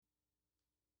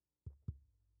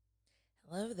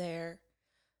Hello there.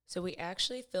 So we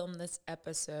actually filmed this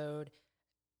episode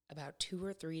about 2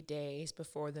 or 3 days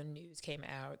before the news came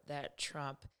out that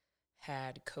Trump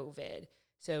had COVID.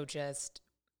 So just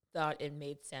thought it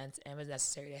made sense and was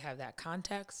necessary to have that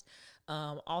context.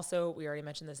 Also, we already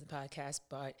mentioned this in the podcast,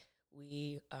 but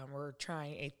we were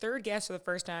trying a third guest for the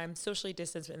first time, socially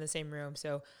distanced in the same room.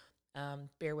 So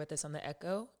bear with us on the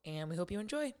echo, and we hope you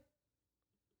enjoy.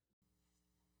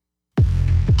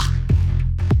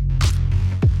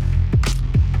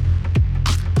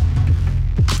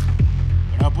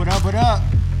 What up?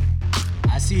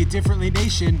 I see it differently,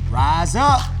 nation. Rise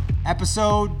up.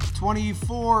 Episode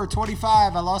 24,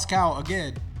 25. I lost count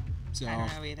again. So I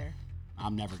don't know either.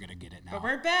 I'm never going to get it now. But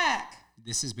we're back.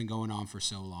 This has been going on for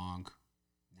so long.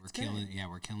 We're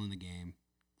killing the game.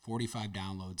 45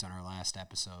 downloads on our last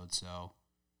episode, so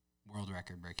world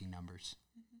record breaking numbers.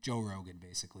 Joe Rogan,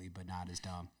 basically, but not as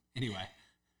dumb. Anyway.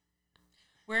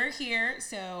 We're here.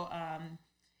 So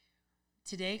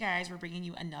today, guys, we're bringing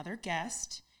you another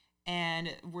guest.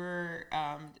 And we're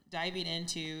diving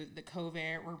into the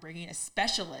COVID. We're bringing a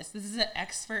specialist. This is an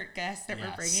expert guest that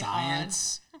we're bringing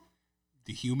science, on.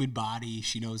 The human body.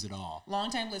 She knows it all.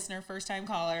 Long-time listener, first-time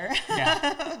caller.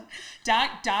 Yeah.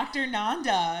 Dr.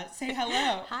 Nanda. Say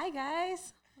hello. Hi,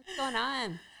 guys. What's going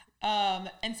on?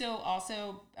 And so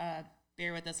also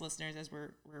bear with us, listeners, as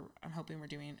I'm hoping we're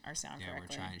doing our sound correctly.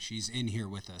 Yeah, we're trying. She's in here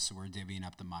with us, so we're divvying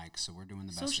up the mic, so we're doing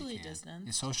the best we can. Socially distanced.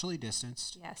 Yeah, socially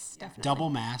distanced. Yes, definitely.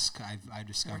 Double mask, I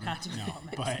discovered. We're not doing double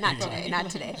mask. But not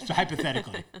today.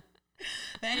 Hypothetically.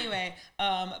 But anyway,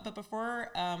 but before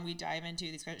we dive into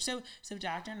these questions, so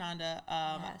Dr. Nanda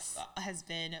has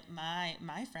been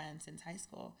my friend since high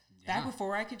school. Yeah. Back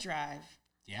before I could drive.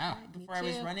 Yeah. Before I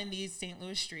was running these St.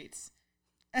 Louis streets.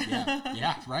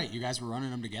 Yeah, right. You guys were running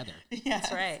them together. Yeah,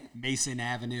 that's right. Mason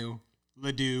Avenue,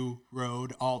 Ladue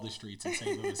Road, all the streets in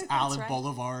St. Louis, Allen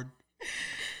Boulevard.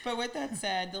 But with that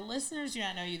said, the listeners do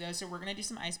not know you though, so we're going to do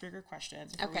some icebreaker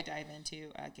questions before we dive into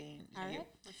getting to you.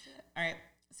 Let's do it. All right.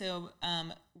 So,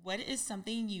 what is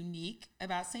something unique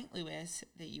about St. Louis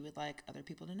that you would like other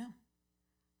people to know?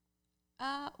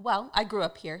 Well, I grew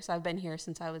up here, so I've been here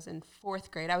since I was in 4th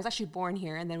grade. I was actually born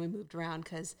here, and then we moved around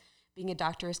because being a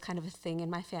doctor is kind of a thing in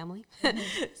my family.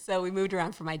 So we moved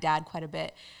around for my dad quite a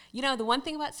bit. You know, the one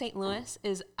thing about St. Louis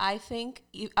is I think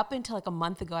up until like a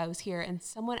month ago I was here and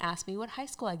someone asked me what high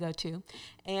school I go to.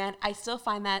 And I still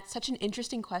find that such an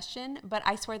interesting question, but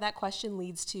I swear that question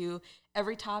leads to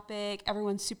every topic.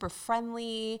 Everyone's super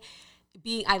friendly.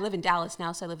 I live in Dallas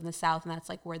now, so I live in the South, and that's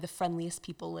like where the friendliest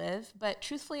people live. But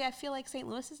truthfully, I feel like St.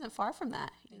 Louis isn't far from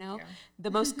that. You know,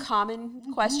 the most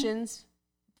common questions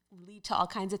lead to all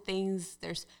kinds of things.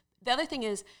 The other thing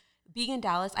is, being in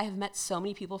Dallas, I have met so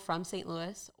many people from St.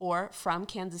 Louis or from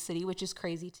Kansas City, which is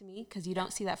crazy to me because you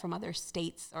don't see that from other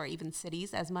states or even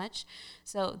cities as much.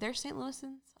 So there's St.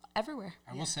 Louisans everywhere.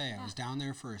 I will say, I was down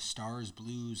there for a Stars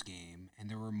Blues game, and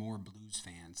there were more Blues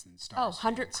fans than Stars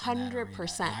fans.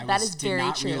 100%. That is very true.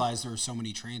 I did not realize there were so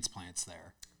many transplants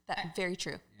there. Very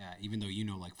true. Yeah, even though you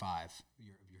know like 5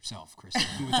 yourself, Kristen,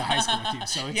 with the high school team.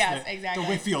 So it's exactly. The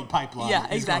Whitfield pipeline. Yeah,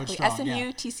 exactly. Strong,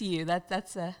 SMU, TCU.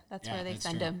 That's where they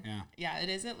send them. Yeah, it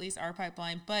is at least our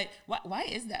pipeline. But why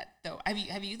is that though?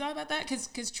 Have you thought about that?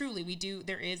 Because truly, we do.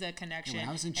 There is a connection. When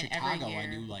I was in Chicago, I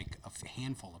knew like a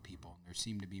handful of people, and there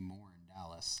seemed to be more in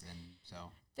Dallas, and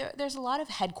so. There's a lot of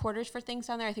headquarters for things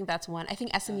down there. I think that's one. I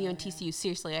think SMU and TCU,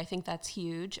 seriously, I think that's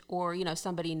huge. Or,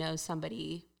 somebody knows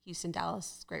somebody. Houston,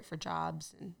 Dallas is great for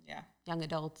jobs and young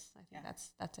adults. I think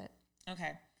that's it.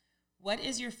 Okay. What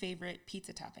is your favorite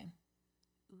pizza topping?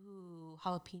 Ooh,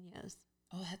 jalapenos.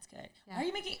 Oh, that's good. Yeah. Why are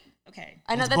you making... Okay.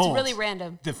 I know that's bold. Really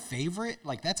random. The favorite?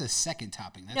 Like, that's a second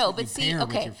topping. That's no, but see, okay.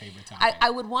 With your favorite topping.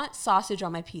 I would want sausage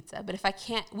on my pizza, but if I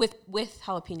can't... With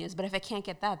jalapenos, but if I can't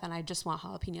get that, then I just want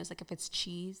jalapenos. Like, if it's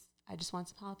cheese, I just want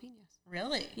some jalapenos.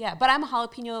 Really? Yeah, but I'm a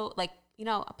jalapeno, like...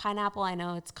 a pineapple, I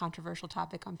know it's a controversial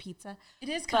topic on pizza. It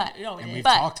is. And we've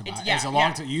talked about it. As a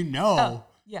long time,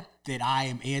 that I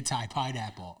am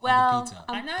anti-pineapple on the pizza.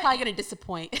 I'm probably going to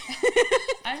disappoint.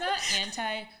 I'm not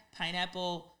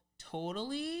anti-pineapple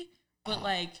totally, but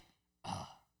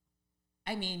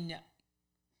I mean,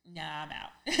 nah, I'm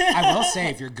out. I will say,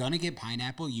 if you're going to get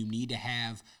pineapple, you need to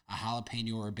have a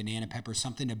jalapeno or a banana pepper,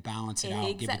 something to balance it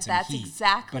out, give it some heat.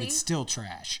 Exactly. But it's still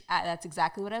trash. That's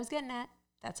exactly what I was getting at.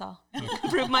 That's all.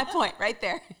 Prove my point right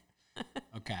there.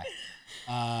 Okay.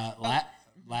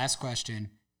 Last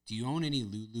question. Do you own any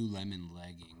Lululemon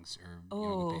leggings or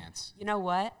yoga pants? You know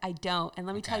what? I don't, and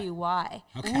let me tell you why.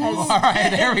 Okay. All right,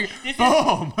 there we go.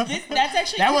 Boom. That's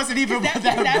actually that wasn't even.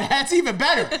 That's even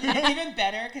better. Even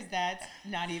better because that's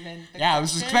not even. The I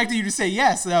was expecting you to say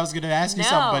yes. So I was going to ask you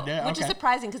something, but which is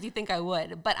surprising because you think I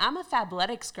would. But I'm a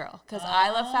Fabletics girl because I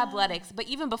love Fabletics. But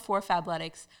even before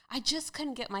Fabletics, I just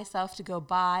couldn't get myself to go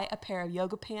buy a pair of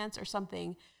yoga pants or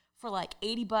something for like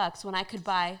 $80 when I could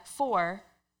buy 4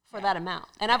 for that amount.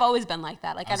 And I've always been like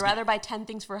that. Like, I'd rather buy 10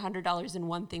 things for $100 than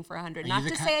 1 thing for $100. Not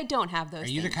to say I don't have those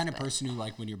things. Are you the kind of person who,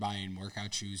 like, when you're buying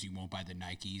workout shoes, you won't buy the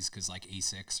Nikes because, like,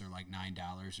 Asics are, like,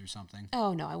 $9 or something?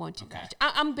 Oh, no, I won't do that.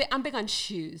 I'm big on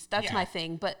shoes. That's my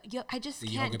thing. But I just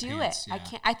can't do it. I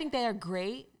can't. I think they are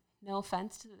great. No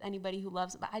offense to anybody who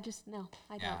loves it, but I just, no,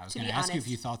 I don't. I was going to ask you if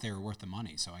you thought they were worth the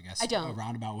money, so I guess I don't. A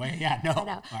roundabout way. Yeah, no. I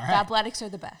know. All right. Fabletics are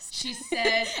the best. She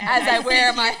says, as I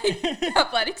wear my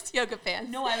Fabletics yoga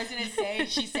pants. No, I was going to say,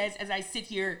 she says, as I sit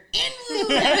here in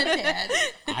Lululemon pants.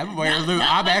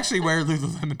 I'm actually wearing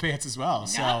Lululemon pants as well.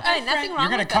 So nothing wrong. You're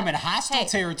going to come them. in hostile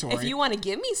territory. If you want to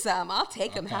give me some, I'll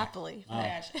take them happily.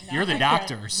 You're the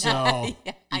doctor, so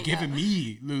you're giving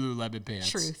me Lululemon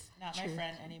pants. Truth. Not my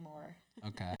friend anymore.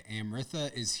 Okay.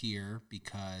 Amritha is here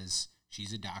because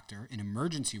she's a doctor, an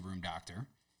emergency room doctor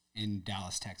in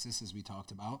Dallas, Texas, as we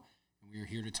talked about. And we are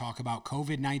here to talk about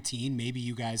COVID-19. Maybe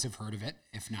you guys have heard of it.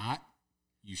 If not,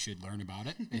 you should learn about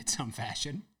it in some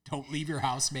fashion. Don't leave your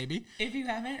house, maybe. If you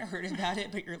haven't heard about it,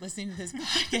 but you're listening to this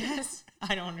podcast,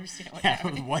 I don't understand what's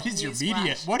happening. What is your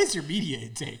media? What is your media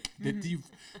intake that you've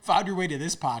found your way to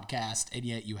this podcast, and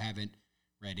yet you haven't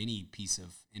read any piece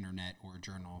of internet or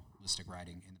journalistic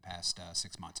writing in the past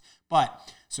 6 months.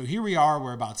 But so here we are.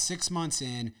 We're about 6 months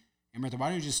in. Amritha, why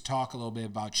don't you just talk a little bit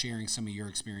about sharing some of your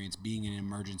experience being an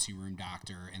emergency room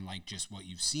doctor and like just what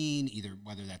you've seen, either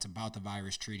whether that's about the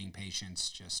virus, treating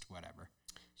patients, just whatever.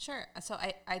 Sure. So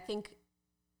I think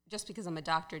just because I'm a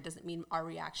doctor doesn't mean our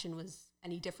reaction was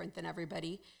any different than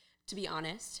everybody. To be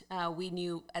honest, we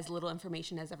knew as little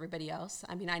information as everybody else.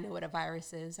 I mean, I know what a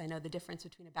virus is. I know the difference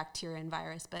between a bacteria and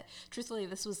virus, but truthfully,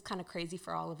 this was kind of crazy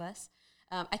for all of us.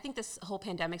 I think this whole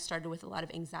pandemic started with a lot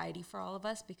of anxiety for all of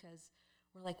us because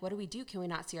we're like, what do we do? Can we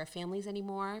not see our families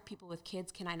anymore? People with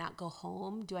kids, can I not go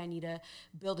home? Do I need to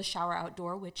build a shower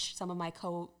outdoor, which some of my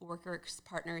co-workers,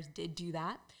 partners did do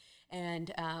that.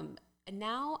 And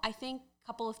now I think a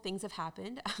couple of things have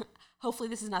happened. Hopefully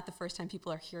this is not the first time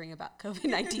people are hearing about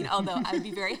COVID-19, although I would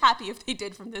be very happy if they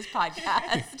did from this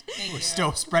podcast. We're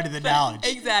still spreading the knowledge.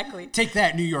 Exactly. Take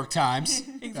that, New York Times.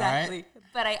 Exactly. Right?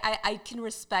 But I can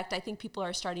respect, I think people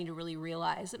are starting to really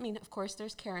realize, I mean, of course,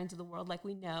 there's Karens of the world, like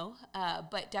we know,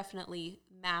 but definitely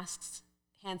masks,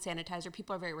 hand sanitizer,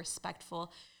 people are very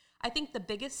respectful. I think the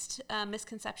biggest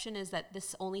misconception is that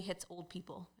this only hits old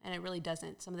people, and it really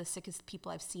doesn't. Some of the sickest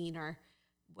people I've seen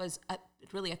was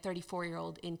really a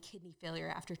 34-year-old in kidney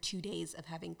failure after 2 days of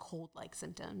having cold-like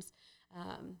symptoms.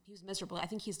 He was miserable. I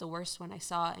think he's the worst one I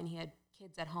saw, and he had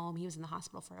kids at home. He was in the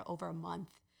hospital for over a month.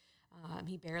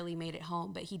 He barely made it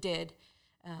home, but he did.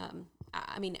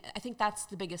 I mean, I think that's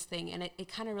the biggest thing, and it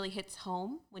kind of really hits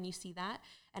home when you see that.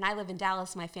 And I live in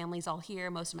Dallas. My family's all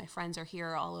here. Most of my friends are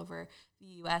here all over the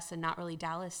U.S. and not really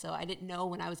Dallas, so I didn't know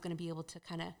when I was going to be able to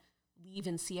kind of leave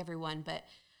and see everyone, but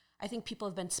I think people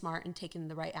have been smart and taken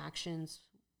the right actions,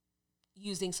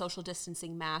 using social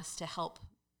distancing, masks to help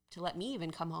to let me even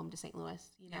come home to St. Louis,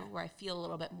 where I feel a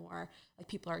little bit more like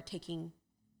people are taking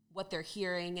what they're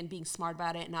hearing and being smart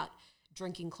about it, not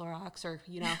drinking Clorox or,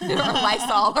 or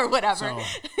Lysol or whatever. So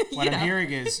what I'm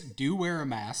hearing is do wear a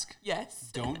mask.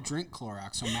 Yes. Don't drink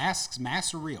Clorox. So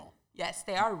masks are real. Yes,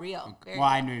 they are real. Okay. Well,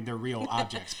 I know they're real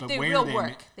objects, but wear them.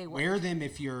 They work. Wear them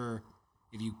if you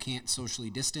can't socially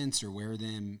distance, or wear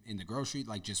them in the grocery,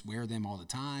 like just wear them all the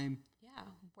time. Yeah,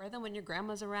 wear them when your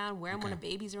grandma's around, wear them when a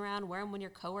baby's around, wear them when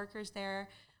your coworker's there,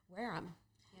 wear them,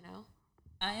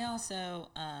 I also,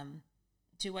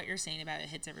 to what you're saying about it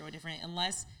hits everyone different,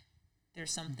 unless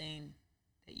there's something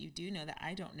that you do know that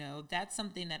I don't know. That's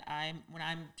something that when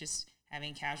I'm just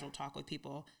having casual talk with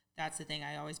people, that's the thing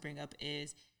I always bring up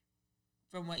is,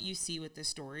 from what you see with the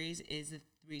stories, is the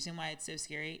reason why it's so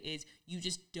scary is you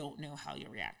just don't know how you'll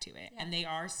react to it. Yeah. And they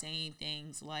are saying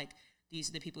things like, these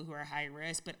are the people who are high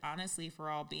risk. But honestly, if we're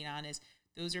all being honest,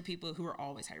 those are people who are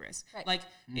always high risk. Right. Like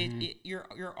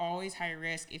you're always high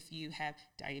risk if you have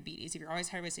diabetes. If you're always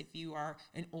high risk if you are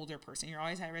an older person. You're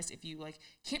always high risk if you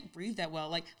can't breathe that well.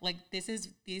 Like this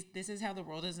is how the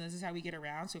world is, and this is how we get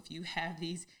around. So if you have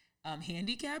these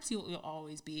handicaps, you'll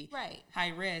always be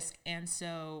high risk. And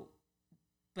so,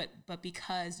 but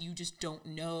because you just don't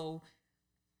know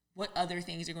what other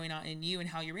things are going on in you and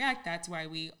how you react. That's why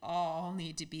we all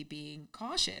need to be being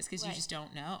cautious, because you just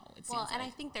don't know. I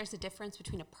think there's a difference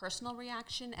between a personal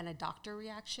reaction and a doctor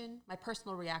reaction. My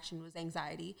personal reaction was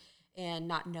anxiety and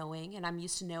not knowing, and I'm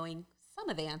used to knowing some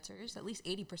of the answers, at least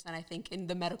 80%, I think, in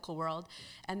the medical world.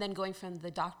 And then going from the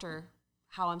doctor,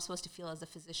 how I'm supposed to feel as a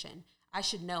physician. I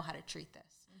should know how to treat this.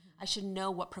 I should know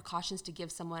what precautions to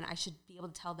give someone. I should be able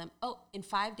to tell them, oh, in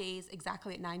 5 days,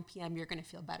 exactly at 9 p.m., you're going to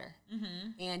feel better.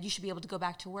 And you should be able to go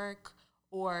back to work.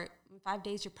 Or in 5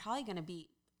 days, you're probably going to be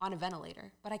on a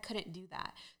ventilator. But I couldn't do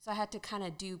that. So I had to kind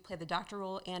of play the doctor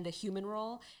role and a human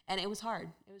role. And it was hard.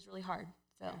 It was really hard.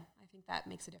 So I think that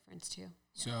makes a difference too.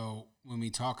 So when we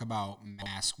talk about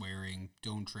mask wearing,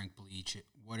 don't drink bleach,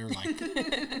 what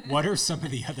are some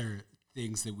of the other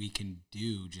things that we can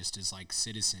do just as like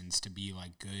citizens to be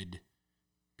like good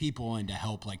people and to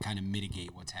help like kind of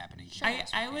mitigate what's happening?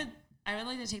 I would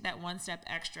like to take that one step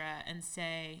extra and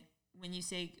say when we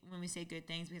say good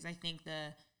things, because I think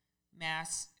the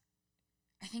mask,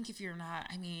 I think if you're not,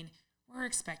 I mean, we're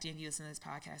expecting you to listen to this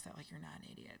podcast that like you're not an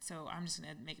idiot. So I'm just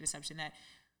going to make an assumption that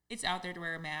it's out there to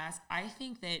wear a mask. I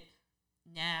think that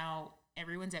now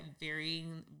everyone's at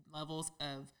varying levels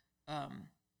of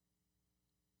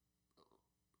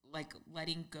like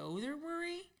letting go their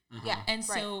worry. Yeah. And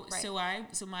so I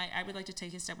would like to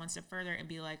take a step one step further and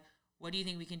be like, what do you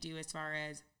think we can do as far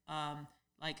as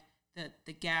like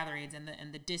the gatherings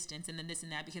and the distance and then this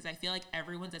and that? Because I feel like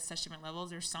everyone's at such different levels.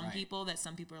 There's some people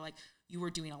are like, you were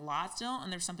doing a lot still,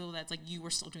 and there's some people that's like, you were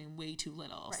still doing way too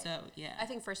little. Right. So yeah, I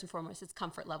think first and foremost, it's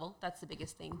comfort level. That's the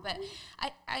biggest thing. But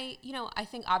I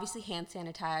think obviously hand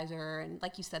sanitizer and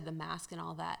like you said, the mask and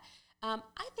all that.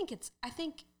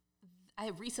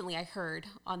 I heard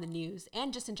on the news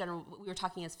and just in general, we were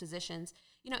talking as physicians,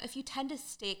 if you tend to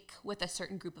stick with a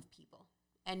certain group of people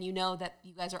and you know that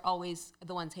you guys are always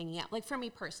the ones hanging out. Like for me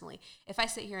personally, if I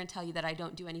sit here and tell you that I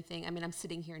don't do anything, I mean, I'm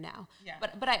sitting here now. Yeah.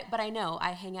 But I know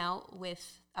I hang out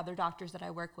with other doctors that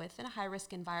I work with in a high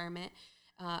risk environment.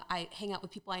 I hang out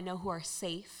with people I know who are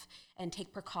safe and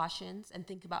take precautions and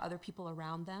think about other people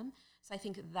around them. So I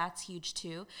think that's huge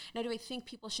too. Now, do I think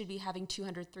people should be having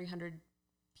 200, 300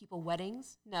 people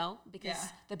weddings? No, because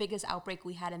the biggest outbreak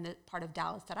we had in the part of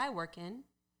Dallas that I work in,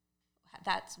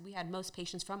 we had most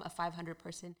patients from a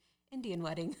 500-person Indian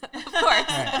wedding, of course,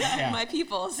 my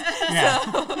people's. Yeah.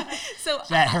 So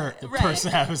that hurt the person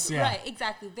house. Yeah. Right,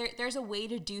 exactly. There's a way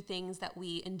to do things that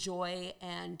we enjoy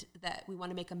and that we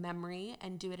want to make a memory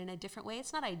and do it in a different way.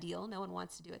 It's not ideal. No one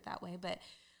wants to do it that way, but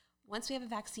once we have a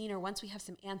vaccine or once we have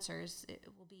some answers, it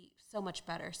will be so much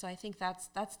better. So I think that's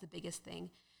the biggest thing.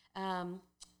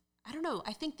 I don't know.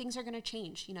 I think things are going to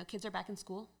change. Kids are back in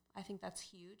school. I think that's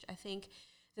huge. I think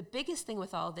the biggest thing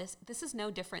with all this is no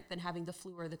different than having the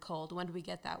flu or the cold. When do we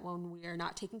get that? When we are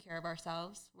not taking care of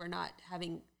ourselves, we're not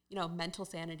having, mental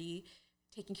sanity,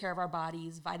 taking care of our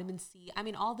bodies, vitamin C. I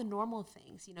mean, all the normal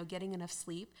things, getting enough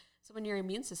sleep. So when your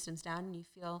immune system's down and you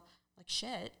feel like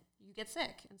shit, you get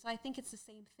sick. And so I think it's the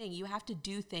same thing. You have to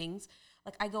do things.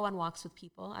 Like I go on walks with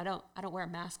people. I don't wear a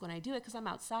mask when I do it because I'm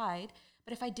outside.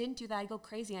 But if I didn't do that, I'd go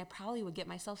crazy and I probably would get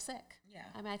myself sick. Yeah.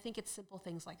 I mean, I think it's simple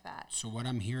things like that. So what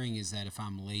I'm hearing is that if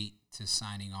I'm late to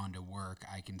signing on to work,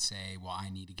 I can say, well,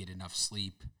 I need to get enough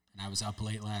sleep. And I was up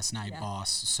late last night,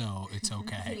 boss, so it's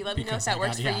okay. So you let me know if that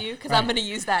works for you, because I'm going to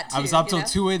use that too. I was up till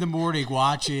 2 a.m.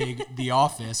 watching The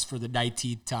Office for the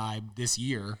 19th time this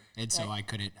year, and so I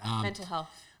couldn't. Mental health.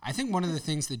 I think one of the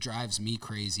things that drives me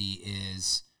crazy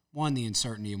is, one, the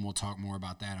uncertainty, and we'll talk more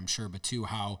about that, I'm sure, but two,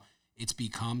 how it's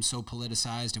become so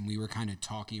politicized, and we were kind of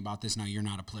talking about this. Now, you're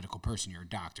not a political person. You're a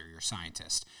doctor. You're a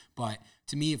scientist. But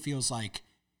to me, it feels like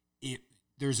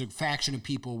there's a faction of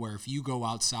people where if you go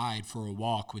outside for a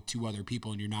walk with 2 other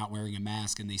people and you're not wearing a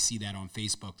mask and they see that on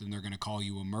Facebook, then they're going to call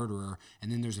you a murderer.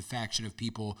 And then there's a faction of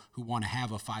people who want to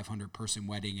have a 500-person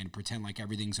wedding and pretend like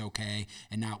everything's okay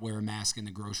and not wear a mask in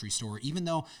the grocery store. Even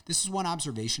though this is one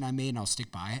observation I made, and I'll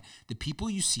stick by it, the people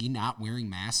you see not wearing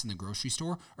masks in the grocery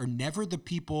store are never the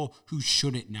people who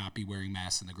shouldn't not be wearing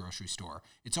masks in the grocery store.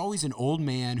 It's always an old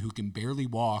man who can barely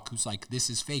walk who's like, this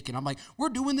is fake. And I'm like, we're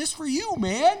doing this for you,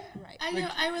 man. Right. I know.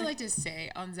 I would like to say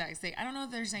on Zach's sake, I don't know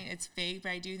if they're saying it's fake,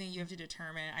 but I do think you have to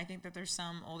determine. I think that there's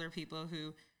some older people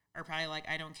who are probably like,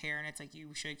 I don't care, and it's like,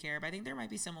 you should care. But I think there might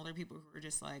be some older people who are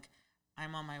just like,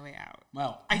 I'm on my way out.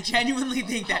 Well, I genuinely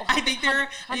think that. I think there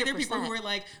are people who are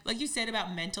like you said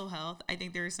about mental health. I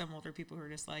think there are some older people who are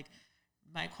just like,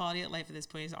 my quality of life at this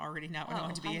point is already not what I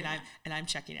want to be, and I'm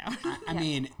checking out. I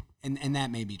mean, and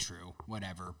that may be true,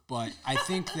 whatever. But I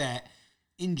think that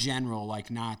in general, like,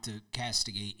 not to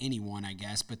castigate anyone, I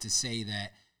guess, but to say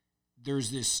that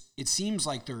there's this, it seems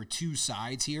like there are two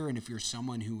sides here. And if you're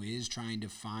someone who is trying to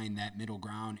find that middle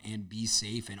ground and be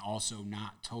safe and also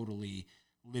not totally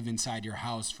live inside your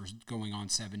house for going on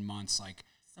 7 months, like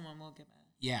someone will get mad.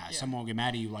 Yeah, someone will get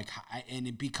mad at you. Like, and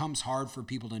it becomes hard for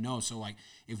people to know. So like,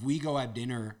 if we go have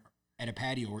dinner at a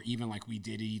patio, or even like we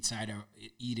did eat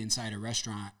inside a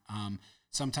restaurant,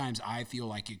 sometimes I feel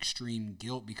like extreme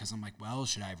guilt because I'm like, well,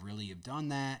 should I really have done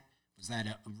that? Was that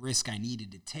a risk I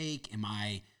needed to take?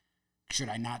 Should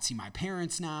I not see my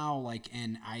parents now? Like,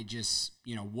 and I just,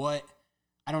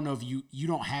 I don't know if you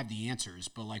don't have the answers,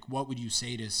 but like, what would you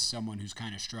say to someone who's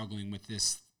kind of struggling with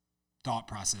this thought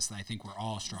process that I think we're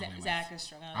all struggling with? Zach is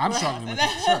struggling. I'm struggling with it,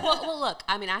 sure. Well, look,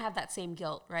 I mean, I have that same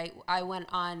guilt, right? I went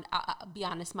on, I'll be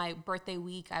honest, my birthday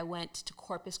week, I went to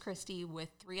Corpus Christi with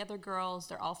 3 other girls.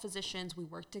 They're all physicians. We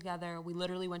worked together. We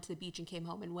literally went to the beach and came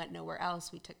home and went nowhere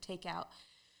else. We took takeout.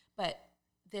 But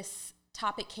this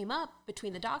topic came up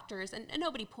between the doctors, and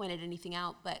nobody pointed anything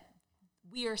out, but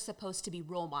we are supposed to be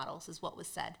role models, is what was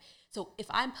said. So if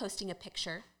I'm posting a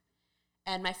picture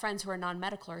and my friends who are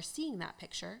non-medical are seeing that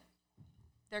picture,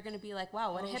 they're going to be like,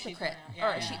 wow, what a hypocrite.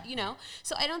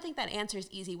 So I don't think that answer is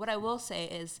easy. What I will say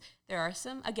is there are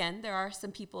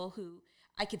some people who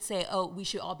I could say, oh, we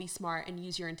should all be smart and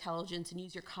use your intelligence and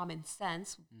use your common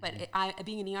sense. Mm-hmm. But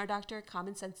being an ER doctor,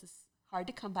 common sense is hard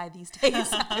to come by these days,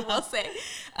 I will say.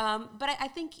 But I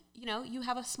think, you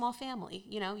have a small family,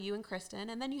 you and Kristen,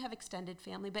 and then you have extended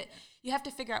family, but you have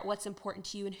to figure out what's important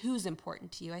to you and who's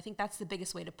important to you. I think that's the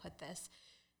biggest way to put this.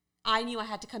 I knew I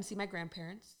had to come see my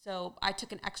grandparents, so I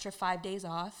took an extra 5 days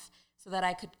off so that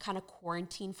I could kind of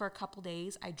quarantine for a couple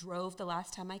days. I drove the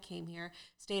last time I came here,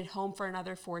 stayed home for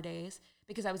another 4 days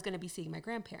because I was going to be seeing my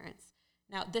grandparents.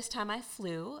 Now, this time I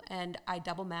flew and I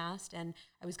double masked and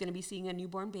I was going to be seeing a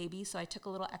newborn baby, so I took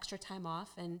a little extra time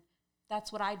off, and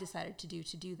that's what I decided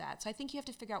to do that. So I think you have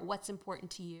to figure out what's important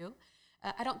to you.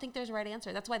 I don't think there's a right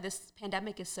answer. That's why this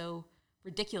pandemic is so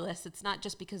ridiculous. It's not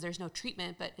just because there's no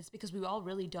treatment, but it's because we all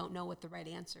really don't know what the right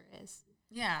answer is.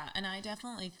 Yeah, and I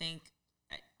definitely think,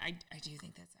 I do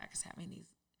think that Zach is having these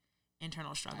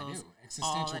internal struggles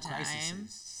all the time.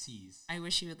 I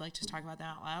wish he would like to talk about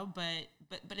that out loud,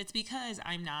 but it's because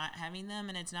I'm not having them,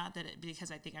 and it's not that because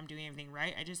I think I'm doing everything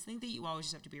right. I just think that you always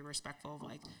just have to be respectful of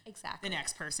like exactly the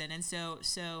next person, and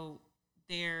so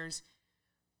there's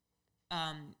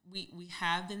we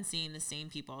have been seeing the same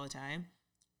people all the time.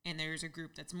 And there's a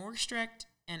group that's more strict,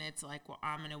 and it's like, well,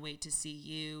 I'm going to wait to see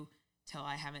you till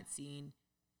I haven't seen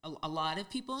a lot of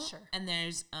people. Sure. And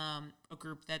there's a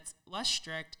group that's less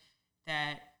strict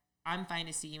that I'm fine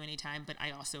to see you anytime, but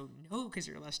I also know because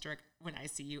you're less strict, when I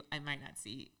see you, I might not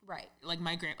see. Right. Like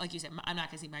like you said, I'm not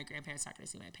going to see my grandparents, not going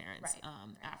to see my parents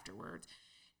afterwards.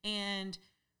 And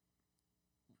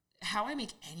how I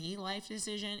make any life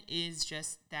decision is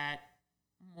just that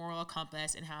moral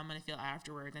compass and how I'm going to feel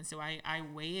afterwards. And so I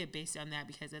weigh it based on that,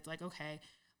 because it's like, okay,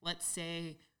 let's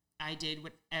say I did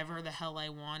whatever the hell I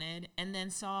wanted and then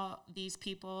saw these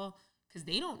people, because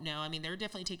they don't know. I mean, they're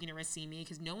definitely taking a risk seeing me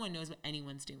because no one knows what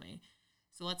anyone's doing.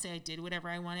 So let's say I did whatever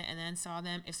I wanted and then saw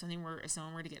them. If someone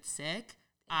were to get sick,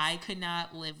 I could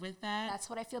not live with that. That's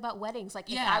what I feel about weddings.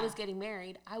 Like if I was getting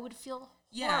married, I would feel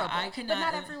horrible. I could not. But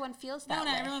not everyone feels that way.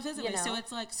 No, not everyone feels that way. So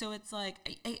it's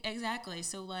like exactly.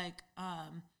 So like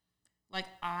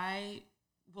I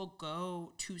will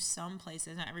go to some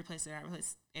places, not every place,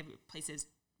 every place is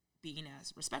being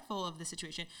as respectful of the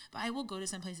situation, but I will go to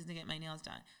some places to get my nails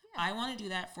done. Yeah. I want to do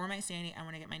that for my sanity. I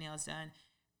want to get my nails done.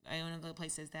 I want to go to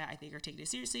places that I think are taking it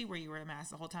seriously, where you wear a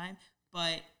mask the whole time,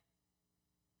 but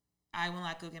I will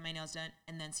not go get my nails done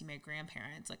and then see my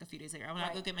grandparents like a few days later. I will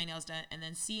not go get my nails done and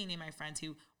then see any of my friends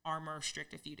who are more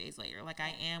strict a few days later. Like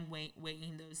I am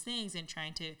weighing those things and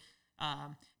trying to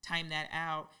time that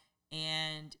out.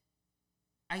 And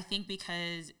I think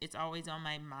because it's always on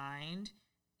my mind,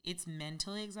 it's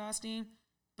mentally exhausting,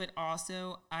 but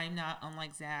also I'm not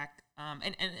unlike Zach.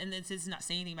 And this is not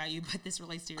saying anything about you, but this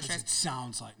relates to your stress. It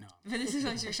sounds like no. But this is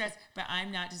relates to your stress. But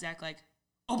I'm not just Zach like,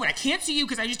 oh, but I can't see you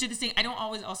because I just did this thing. I don't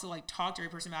always also like talk to every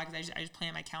person about it because I just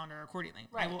plan my calendar accordingly.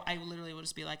 Right. I literally will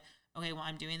just be like, okay, well,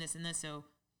 I'm doing this and this, so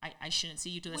I shouldn't see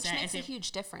you till this. Which makes a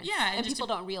huge difference. Yeah, and people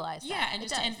don't realize that. Yeah,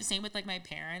 and the same with like my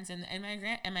parents and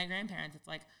my grandparents. It's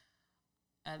like,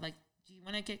 do you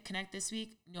want to connect this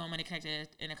week? No, I'm going to connect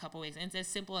it in a couple weeks. And it's as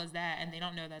simple as that. And they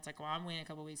don't know that. It's like, well, I'm waiting a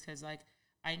couple weeks because like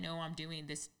I know I'm doing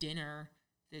this dinner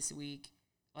this week,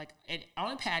 like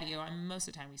on a patio. Most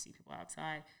of the time we see people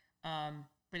outside.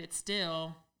 But it's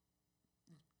still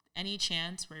any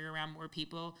chance where you're around more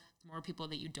people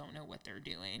that you don't know what they're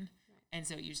doing. Right. And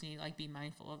so you just need to like be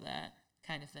mindful of that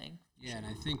kind of thing. Yeah. And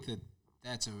I think that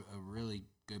that's a really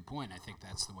good point. I think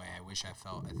that's the way I wish I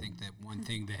felt. I think that one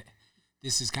thing that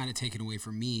this is kind of taken away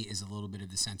from me is a little bit of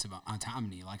the sense of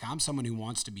autonomy. Like, I'm someone who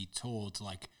wants to be told to,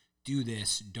 like, do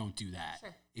this, don't do that.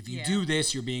 Sure. If you do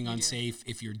this, you're being unsafe.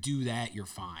 If you do that, you're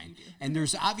fine. And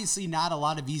there's obviously not a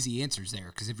lot of easy answers there,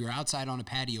 because if you're outside on a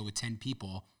patio with 10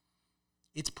 people,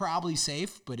 it's probably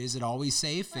safe, but is it always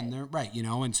safe? Right. And they're right, you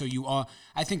know. And so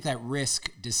I think that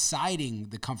deciding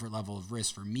the comfort level of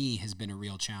risk for me has been a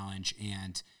real challenge,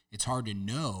 and it's hard to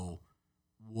know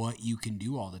what you can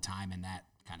do all the time, and that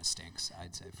kind of stinks,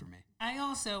 I'd say, for me. I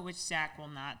also, which Zach will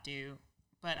not do,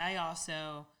 but I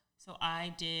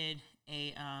did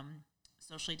a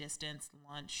socially distanced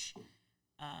lunch.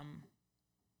 No,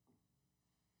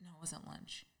 it wasn't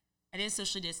lunch. I did a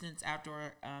socially distanced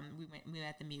outdoor. We met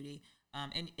at the Muti,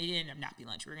 and it ended up not be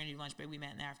lunch. We were going to do lunch, but we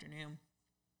met in the afternoon.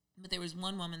 But there was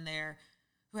one woman there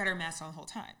who had her mask on the whole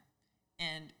time,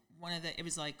 and it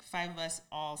was like 5 of us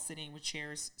all sitting with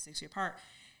chairs 6 feet apart.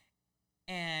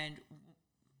 And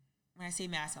when I say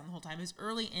mask on the whole time, it was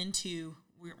early into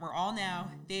we're all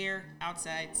now there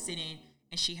outside sitting,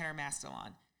 and she had her mask still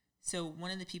on. So one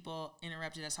of the people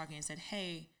interrupted us talking and said,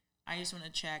 "Hey, I just want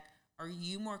to check, are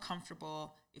you more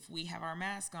comfortable if we have our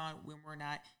mask on when we're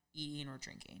not eating or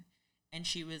drinking?" And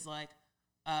she was like,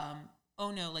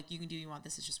 "Oh no, like, you can do what you want.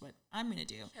 This is just what I'm going to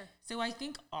do." Sure. So I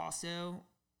think also,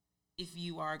 if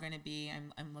you are going to be,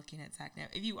 I'm looking at Zach now,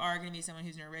 if you are going to be someone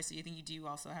who's nervous, I think you do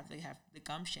also have to have the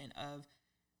gumption of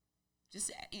just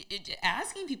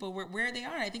asking people where they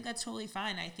are. I think that's totally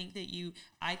fine. I think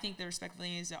the respectful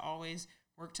thing is to always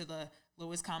work to the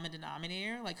lowest common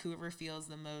denominator, like whoever feels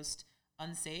the most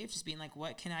unsafe, just being like,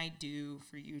 what can I do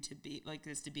for you to be like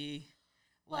this, to be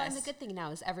well, less. And the good thing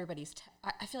now is everybody's,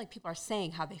 I feel like people are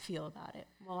saying how they feel about it.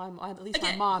 Well, at least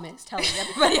my mom is telling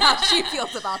everybody how she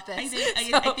feels about this.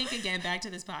 I think, again, back to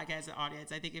this podcast, the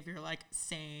audience, I think if you're, like,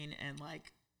 sane and,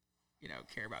 like, you know,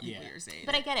 care about people you're saying.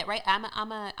 But I get it, right? I'm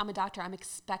a doctor. I'm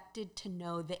expected to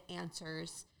know the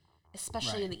answers,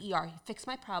 especially in the ER. Fix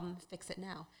my problem, fix it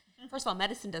now. First of all,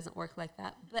 medicine doesn't work like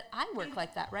that, but I work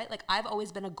like that, right? Like, I've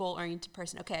always been a goal-oriented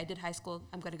person. Okay, I did high school.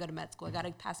 I'm going to go to med school. I got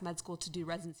to pass med school to do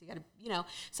residency.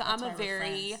 So that's I'm a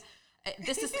very.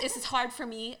 This is hard for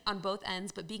me on both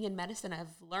ends. But being in medicine,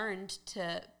 I've learned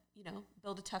to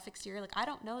build a tough exterior. Like, I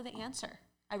don't know the answer.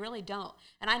 I really don't.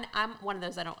 And I'm one of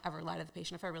those, I don't ever lie to the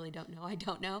patient. If I really don't know, I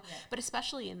don't know. Yeah. But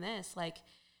especially in this, like,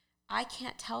 I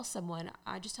can't tell someone.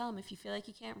 I just tell them, if you feel like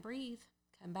you can't breathe,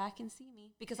 come back and see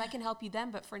me, because I can help you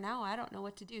then. But for now, I don't know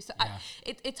what to do. So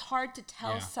it's hard to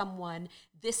tell someone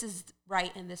this is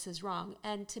right and this is wrong.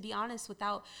 And to be honest,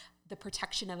 without the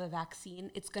protection of a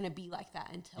vaccine, it's going to be like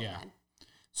that until then.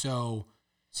 So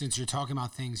since you're talking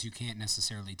about things you can't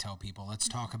necessarily tell people, let's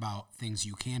talk about things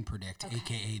you can predict,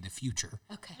 aka the future.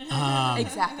 Okay.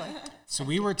 Exactly. So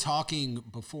we were talking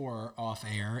before off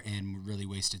air, and we really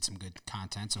wasted some good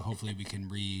content. So hopefully we can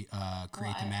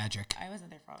create the magic. I wasn't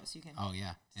there for all this. You can. Oh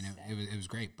yeah, and it was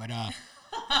great. But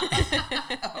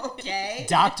okay.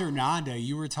 Dr. Nanda,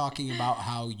 you were talking about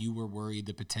how you were worried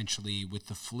that potentially with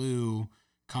the flu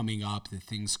coming up, that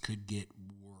things could get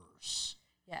worse.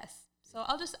 Yes. So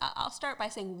I'll start by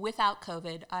saying, without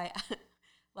COVID,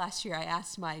 last year I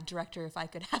asked my director if I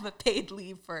could have a paid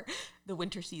leave for the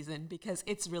winter season, because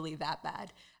it's really that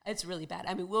bad. It's really bad.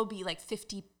 I mean, we'll be like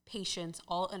 50 patients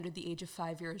all under the age of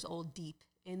 5 years old deep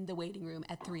in the waiting room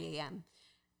at 3 a.m.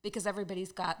 because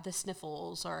everybody's got the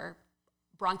sniffles or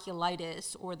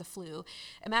bronchiolitis or the flu.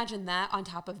 Imagine that on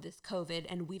top of this COVID,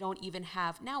 and we don't even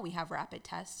have, now we have rapid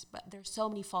tests, but there's so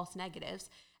many false negatives.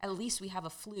 At least we have a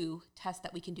flu test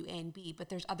that we can do A and B, but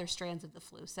there's other strands of the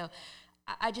flu. So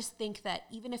I just think that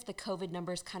even if the COVID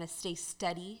numbers kind of stay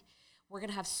steady, we're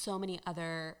going to have so many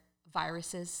other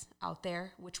viruses out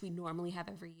there, which we normally have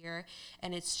every year.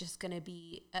 And it's just going to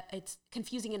be, it's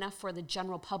confusing enough for the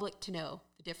general public to know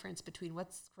the difference between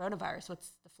what's coronavirus,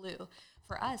 what's the flu.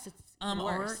 For us, it's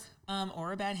worse.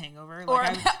 Or a bad hangover.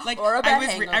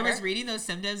 I was reading those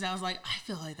symptoms and I was like, I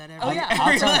feel like that every Oh, yeah.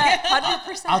 every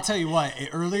 100%. I'll tell you what,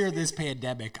 earlier this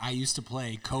pandemic, I used to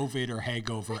play COVID or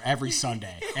hangover every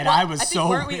Sunday. And I was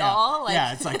weren't we all?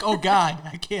 Like, it's like, oh God,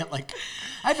 I can't, like,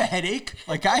 I have a headache.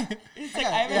 Like, I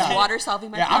have water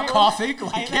solving my problem. I'm coughing.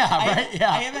 Like, I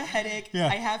have a headache. Yeah.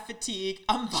 I have fatigue.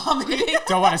 I'm vomiting.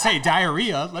 Don't want to say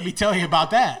diarrhea. Let me tell you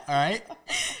about that. All right.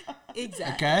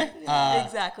 Exactly. Okay.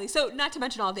 Exactly. So not to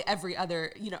mention all the every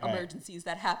other, emergencies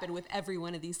that happen with every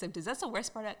one of these symptoms. That's the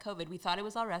worst part about COVID. We thought it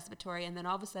was all respiratory, and then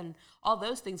all of a sudden all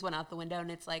those things went out the window,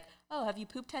 and it's like, oh, have you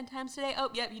pooped 10 times today?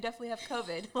 Oh, yep, you definitely have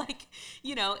COVID. Like,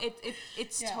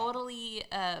 it's totally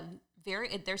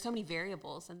there's so many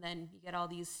variables, and then you get all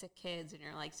these sick kids, and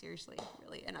you're like, seriously,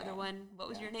 really? Another one? What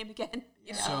was your name again?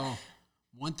 You know? So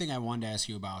one thing I wanted to ask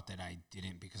you about that I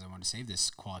didn't because I wanted to save this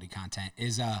quality content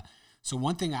is so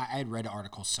one thing I had read an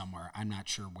article somewhere, I'm not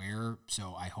sure where,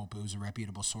 so I hope it was a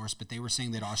reputable source, but they were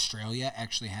saying that Australia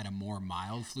actually had a more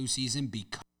mild flu season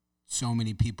because so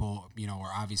many people,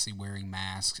 are obviously wearing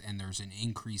masks and there's an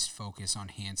increased focus on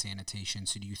hand sanitation.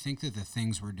 So do you think that the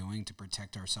things we're doing to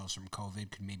protect ourselves from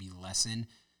COVID could maybe lessen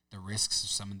the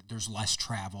risks of there's less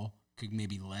travel, could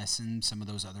maybe lessen some of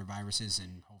those other viruses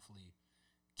and hopefully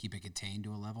keep it contained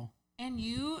to a level? And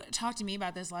you talked to me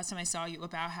about this last time I saw you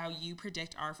about how you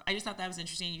predict I just thought that was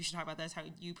interesting. You should talk about this, how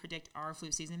you predict our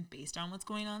flu season based on what's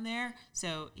going on there.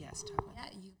 So yes, talk about that.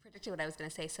 Yeah, you predicted what I was going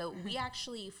to say. So we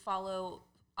actually follow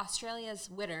Australia's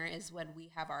winter is when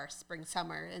we have our spring,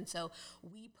 summer. And so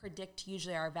we predict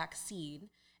usually our vaccine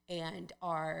and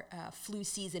our flu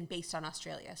season based on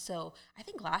Australia. So I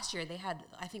think last year they had,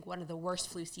 one of the worst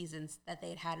flu seasons that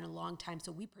they had in a long time.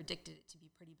 So we predicted it to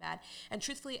be pretty bad. And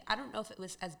truthfully, I don't know if it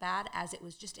was as bad as it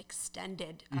was just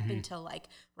extended up until like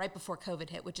right before COVID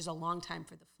hit, which is a long time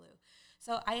for the flu.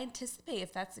 So I anticipate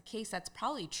if that's the case, that's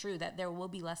probably true that there will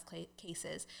be less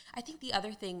cases. I think the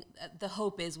other thing, the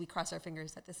hope is, we cross our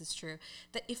fingers that this is true,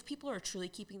 that if people are truly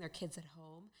keeping their kids at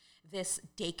home, this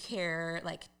daycare,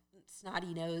 like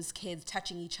snotty nosed kids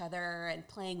touching each other and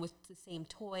playing with the same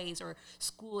toys, or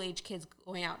school age kids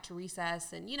going out to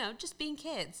recess and, just being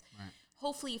kids. Right.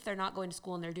 Hopefully, if they're not going to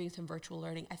school and they're doing some virtual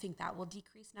learning, I think that will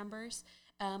decrease numbers.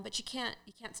 But you can't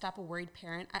stop a worried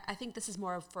parent. I think this is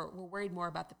we're worried more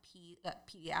about the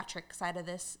pediatric side of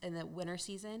this in the winter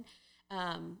season.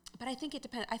 But I think it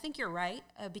depends. I think you're right,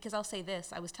 because I'll say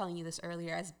this. I was telling you this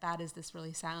earlier, as bad as this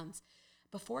really sounds.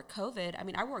 Before COVID,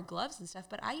 I wore gloves and stuff,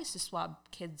 but I used to swab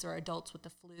kids or adults with the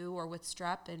flu or with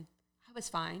strep, and I was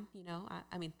fine.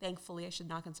 Thankfully, I should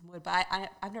knock on some wood, but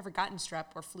I've never gotten strep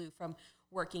or flu from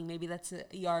working. Maybe that's an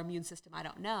ER immune system, I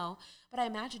don't know. But I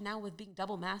imagine now with being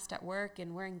double masked at work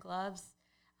and wearing gloves,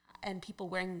 and people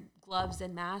wearing gloves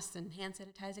and masks and hand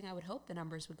sanitizing, I would hope the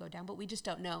numbers would go down, but we just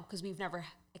don't know because we've never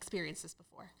experienced this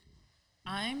before.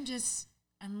 I'm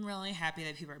really happy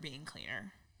that people are being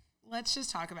cleaner. Let's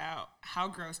just talk about how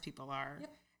gross people are. Yep.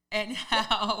 And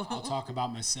how I'll talk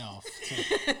about myself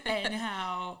and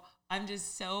how I'm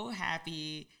just so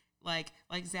happy. Like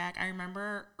Zach, I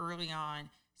remember early on,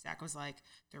 Zach was like,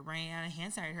 they're running out of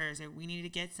hand sanitizer. So we need to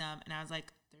get some. And I was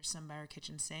like, there's some by our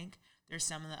kitchen sink. There's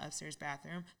some in the upstairs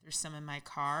bathroom. There's some in my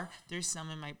car. There's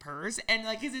some in my purse. And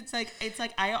it's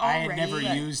like I had never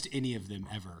used any of them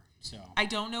ever. So I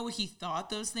don't know what he thought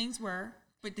those things were,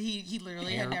 but he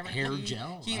literally had never hair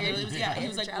gel. He literally was he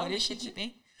was like, what is she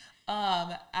keeping?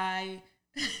 My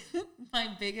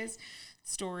biggest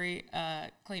story,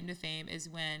 claim to fame, is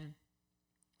when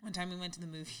one time we went to the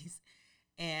movies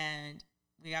and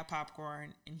we got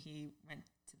popcorn and he went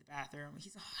to the bathroom.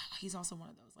 He's also one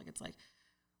of those, like, it's like,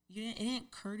 it didn't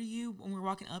occur to you when we were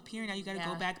walking up here, now you got to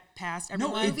go back past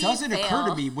everyone? No, it doesn't occur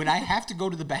to me. When I have to go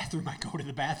to the bathroom, I go to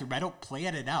the bathroom. I don't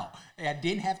plan it out. I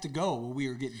didn't have to go when we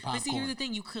were getting popcorn. But see, here's the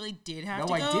thing. You clearly did have to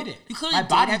go. No, I didn't. You clearly My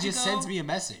body just sends me a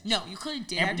message. No, you clearly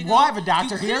did have to go. We'll have a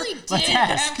doctor here. Let's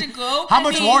ask. Have to go. How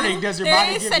much warning does your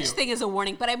body give you? There is such thing as a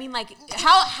warning, but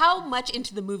how much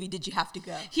into the movie did you have to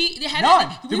go?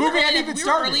 None. The movie hadn't even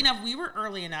started. We were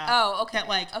early enough. Oh, okay. That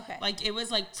like it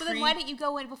was like. So then why didn't you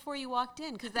go in before you walked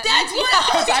in? Because that's what.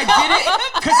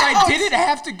 Because I didn't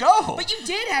have to go. But you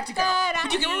did have to go.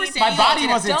 But you get what we're saying? My body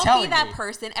wasn't telling me. Don't be that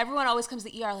person. Everyone always comes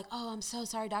to the ER like, oh, I'm so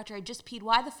sorry, doctor. I just peed.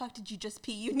 Why the fuck did you just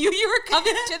pee? You knew you were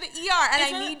coming to the ER and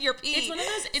I need your pee. It's one of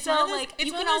those.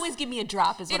 You can always give me a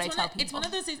drop is what I tell people. It's one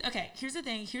of those things. Okay, here's the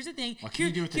thing. What can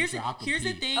you do with a drop of Here's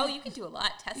the pee? thing. Oh, you can do a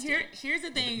lot. Test it. Here's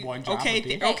the thing. One drop okay, of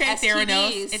pee? Okay, STDs.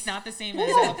 Theranos. It's not the same as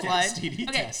a blood. STD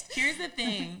Okay, test. here's the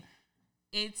thing.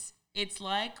 It's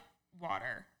like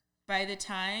water. By the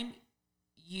time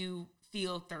you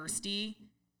feel thirsty,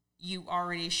 you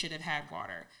already should have had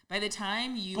water. By the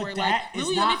time you But are that like,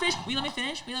 is let me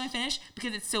finish,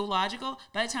 because it's so logical.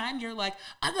 By the time you're like,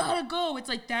 I gotta go, it's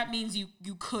like, that means you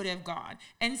could have gone.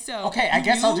 And so, okay, I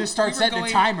guess I'll just start setting a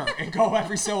timer and go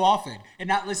every so often and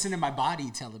not listen to my body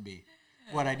telling me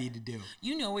what I need to do.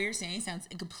 You know what you're saying sounds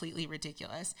completely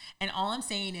ridiculous. And all I'm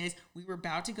saying is, we were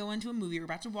about to go into a movie, we're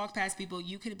about to walk past people.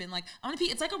 You could have been like, I'm gonna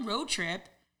pee. It's like a road trip.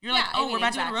 You're like, we're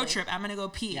about to go on a road trip. I'm going to go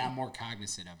pee. Yeah, I'm more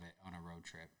cognizant of it on a road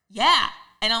trip. Yeah.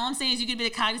 And all I'm saying is you can be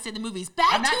cognizant of the movies.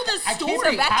 Back to the story.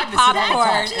 So back to cognizant all the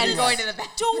popcorn time. and going to the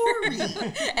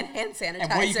Story. and hand sanitizer.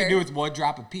 And what you can do with one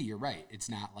drop of pee, you're right. It's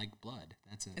not like blood.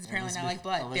 That's it. It's apparently not like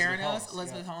blood. Theranos,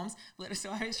 Elizabeth Holmes. So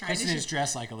I was trying Kristen to is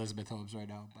dressed like Elizabeth Holmes right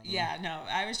now. By the way. Yeah, no,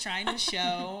 I was trying to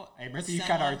show. Hey, Bertha, you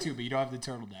kind of are too, but you don't have the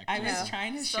turtleneck. I was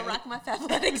trying to Still show. rock my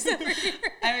athletics over here.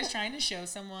 I was trying to show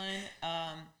someone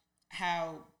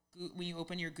how when you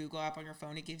open your Google app on your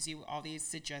phone, it gives you all these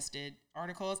suggested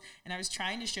articles. And I was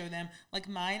trying to show them, like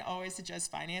mine always suggests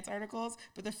finance articles,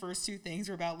 but the first two things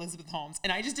were about Elizabeth Holmes.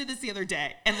 And I just did this the other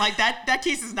day. And like that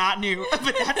case is not new,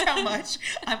 but that's how much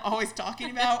I'm always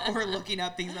talking about or looking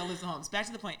up things about Elizabeth Holmes. Back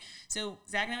to the point. So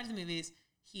Zach and I went to the movies.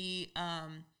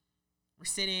 We're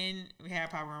sitting, we had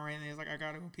popcorn, and he was like, I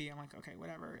gotta go pee. I'm like, okay,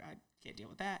 whatever. I can't deal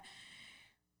with that.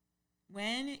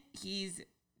 When he's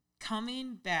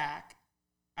coming back,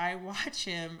 I watch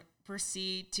him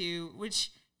proceed to,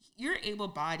 which you're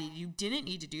able-bodied. You didn't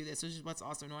need to do this, which is what's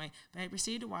also annoying. But I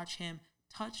proceeded to watch him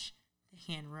touch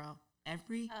the handrail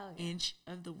every inch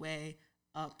of the way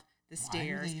up the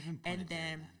stairs. And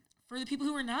then for the people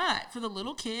who are not, for the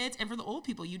little kids and for the old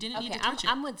people, you didn't need to touch it.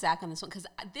 I'm with Zach on this one because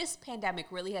this pandemic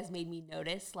really has made me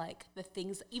notice like the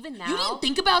things even now. You didn't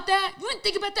think about that? You didn't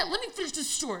think about that? Let me finish the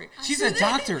story. She's a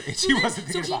doctor, and she wasn't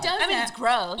thinking about it. I mean, it's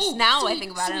gross. Now I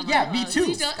think about it. I'm yeah, like, me oh, too.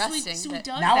 It's disgusting. So he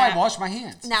does now that. I wash my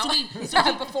hands. Now,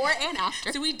 before and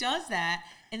after. So he does that,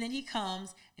 and then he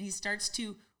comes and he starts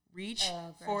to reach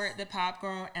for the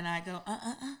popcorn, and I go,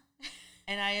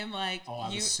 And I am like,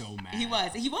 I was so mad. He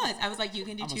was. I was like, you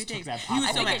can do two things. He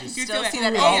was so mad. You He was still so see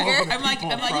mad. that anger? I'm like, you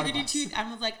can do two. two.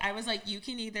 I was like, you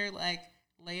can either like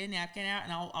lay a napkin out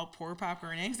and I'll pour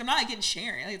popcorn in because I'm not like getting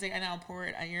sharing. Like, it's like, and I'll pour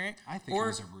it. I think it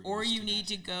was a ruse or you to need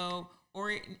to go,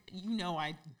 or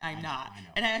I'm not. I know.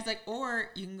 And I was like,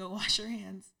 or you can go wash your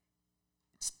hands.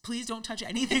 Please don't touch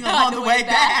anything on the way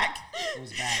back. It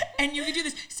was bad. And you can do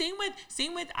this. Same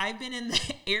with I've been in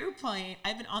the airplane.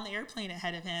 I've been on the airplane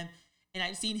ahead of him, and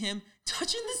I've seen him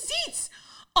touching the seats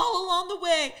all along the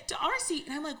way to our seat.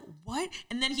 And I'm like, what?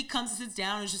 And then he comes and sits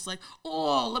down and is just like,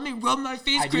 oh, let me rub my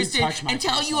face, Kristen, and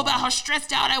tell you about how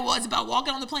stressed out I was about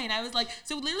walking on the plane. I was like,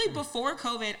 so literally before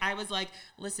COVID, I was like,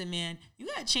 listen, man, you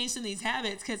got to change some of these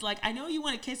habits because, like, I know you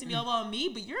want to kiss and be all on me,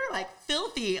 but you're, like,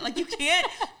 filthy. Like, you can't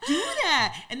do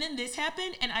that. And then this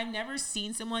happened, and I've never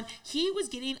seen someone, he was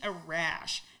getting a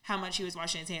rash how much he was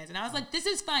washing his hands. And I was like, this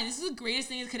is fine. This is the greatest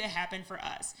thing that could have happened for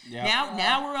us. Yep.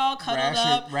 Now we're all cuddled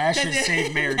up. Rashes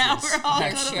save marriages. Now we're all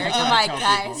cuddled Here's up. the mic,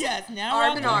 guys. Yes, now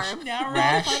arm in arm. Now we're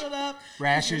all cuddled up.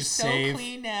 Rashes so save.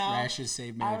 Clean now. Rashes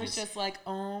save marriages. I was just like,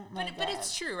 oh my God. But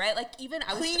it's true, right? Like even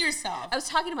I was clean yourself. I was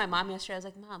talking to my mom yesterday. I was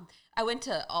like, Mom, I went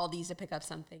to Aldi's to pick up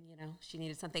something. You know, she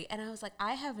needed something, and I was like,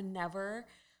 I have never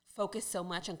focused so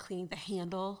much on cleaning the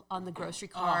handle on the grocery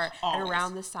cart and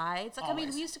around the sides. Like, I mean,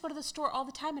 we used to go to the store all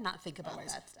the time and not think about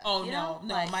that stuff. Oh, no.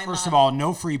 Like, first of all,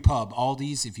 no free pub.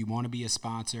 Aldi's, if you want to be a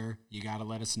sponsor, you got to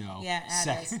let us know. Yeah,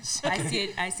 I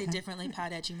see it differently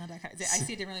pod at gmail.com. I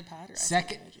see it differently pod? Or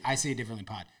I say it differently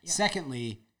pod. Yeah.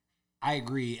 Secondly, I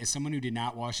agree. As someone who did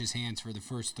not wash his hands for the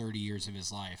first 30 years of his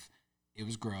life, it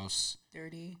was gross.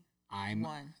 30.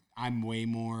 I'm way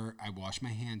more. I wash my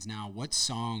hands now. What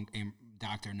song,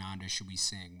 Dr. Nanda, should we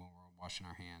sing when we're washing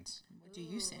our hands? What do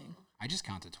you sing? I just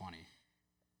count to 20.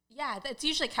 Yeah, that's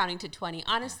usually counting to 20.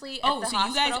 Honestly, so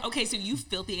you guys, so you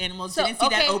filthy animals didn't see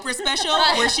that Oprah special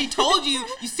where she told you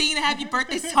sing the happy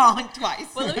birthday song twice.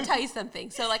 Well, let me tell you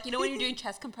something. So, like, you know when you're doing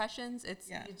chest compressions,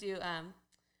 you do,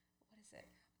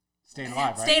 Staying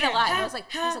Alive, right? Staying Alive. I was like,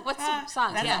 what's the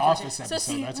song? That's an Office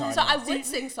episode. So I would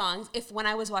sing songs if when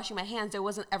I was washing my hands, there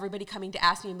wasn't everybody coming to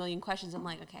ask me a million questions. I'm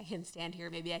like, okay, I can stand here.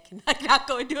 Maybe I cannot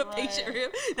go into a patient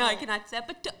room. No, I cannot stand.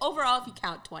 But overall, if you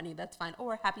count 20, that's fine.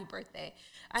 Or happy birthday.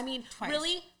 I mean,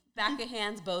 really, back of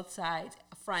hands, both sides,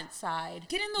 front side.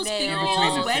 Get in those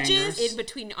nails, wedges. In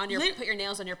between, put your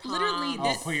nails on your palm.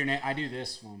 Literally, put your nail. I do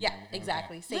this one. Yeah,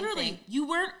 exactly. Okay. Same literally, thing. you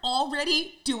weren't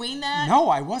already doing that? No,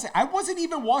 I wasn't. I wasn't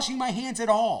even washing my hands at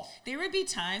all. There would be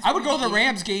times I would go to the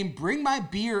Rams game, bring my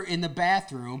beer in the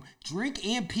bathroom, drink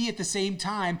and pee at the same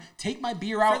time, take my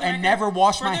beer out, and never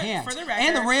wash my hands. For the record,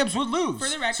 and the Rams would lose. For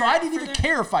the record, so I didn't even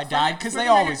care if I died because they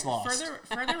always lost.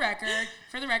 For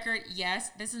the record, yes,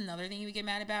 this is another thing he would get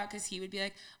mad about because he would be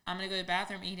like, I'm going to go to the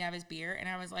bathroom and he'd have his beer. And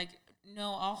I was like,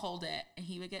 no, I'll hold it. And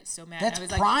he would get so mad. That's I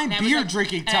was prime beer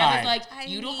drinking time. I was like,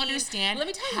 you don't understand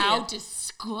how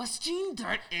disgusting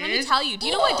that is. Let me tell you. Do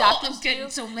you know what doctors I'm getting do?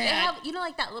 so mad. They have,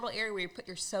 like that little area where you put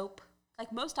your soap.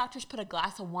 like most doctors put a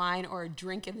glass of wine or a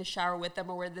drink in the shower with them,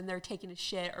 or where then they're taking a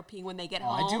shit or peeing when they get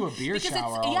home. I do a beer because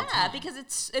shower it's, all the time. because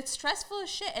it's stressful as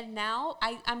shit. And now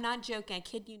I'm not joking. I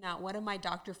kid you not. One of my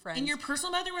doctor friends In your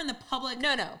personal bathroom or in the public?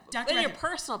 No, Doctor in your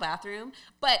bathroom? personal bathroom.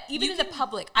 But even You in the can-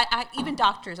 public, I even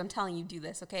doctors, I'm telling you, do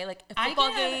this. Okay, like I football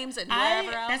can have- games and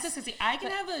wherever else. That's disgusting. I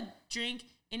can have a drink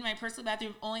in my personal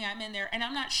bathroom, only I'm in there, and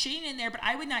I'm not shitting in there, but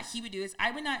he would do this.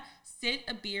 I would not sit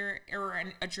a beer or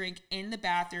a drink in the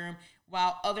bathroom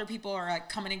while other people are like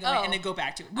coming and going and then go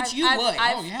back to it, which you would.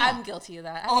 I'm guilty of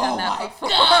that. I've done that my before.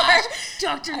 gosh,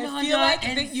 Dr. I Nanda feel like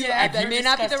and that you Zach, that you're may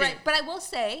not be the disgusting. right, but I will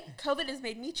say COVID has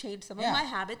made me change some of my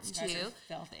habits You guys too. are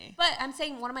filthy. But I'm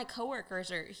saying one of my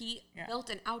coworkers, he Yeah. built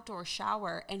an outdoor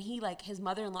shower, and his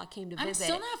mother-in-law came to I'm visit.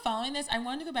 still not following this. I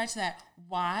wanted to go back to that.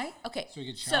 Why? Okay. So he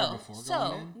could shower before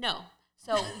going in? No.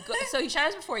 So he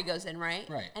showers before he goes in, right?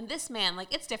 Right. And this man,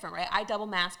 like, it's different, right? I double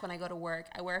mask when I go to work.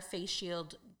 I wear a face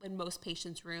shield in most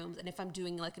patients' rooms. And if I'm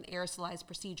doing like an aerosolized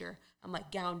procedure, I'm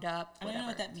like gowned up, I whatever. don't know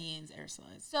what that means,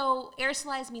 aerosolized. So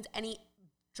aerosolized means any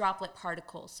droplet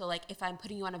particles. So like if I'm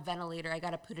putting you on a ventilator, I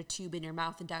got to put a tube in your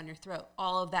mouth and down your throat.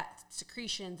 All of that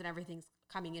secretions and everything's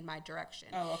coming in my direction.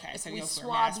 Oh, okay. If So we you'll wear a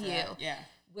swab mask for you, that. Yeah.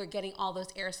 we're getting all those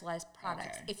aerosolized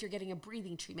products. Okay. If you're getting a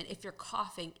breathing treatment, if you're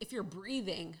coughing, if you're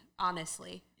breathing,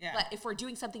 honestly. Yeah. But if we're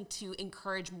doing something to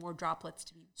encourage more droplets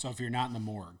to be. So if you're not in the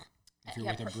morgue, if you're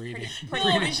Yeah, with a pretty- breathing, pretty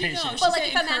No, breathing but she patient. knows. But She like said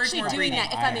if I'm encourage actually more doing breathing.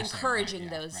 that, if I I'm understand, encouraging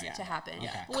right, yeah, those right. to happen.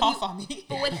 Okay. But Cough on me.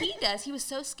 But what he does, he was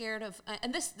so scared of,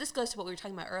 and this goes to what we were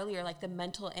talking about earlier, like the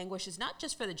mental anguish is not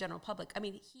just for the general public. I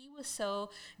mean, he was so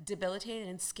debilitated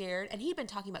and scared, and he'd been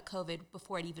talking about COVID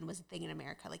before it even was a thing in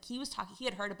America. Like he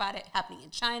had heard about it happening in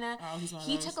China. Oh, he's one of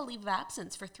He those. took a leave of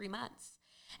absence for 3 months.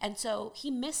 And so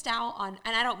he missed out on,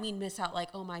 and I don't mean miss out like,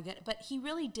 oh my God, but he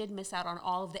really did miss out on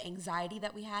all of the anxiety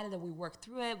that we had, and then we worked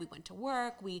through it. We went to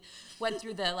work. We went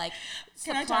through the like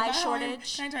supply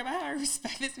shortage. Can I talk about how I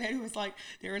respect this man who was like,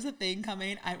 there was a thing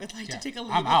coming. I would like Yeah, to take a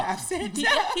leave I'm of out. absence. He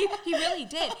really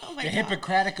did. Oh my The God.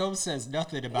 Hippocratic Oath says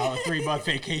nothing about a 3-month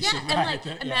vacation. Yeah, and right?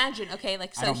 like imagine, okay,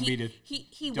 like I so don't mean to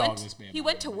he dog went this man, he by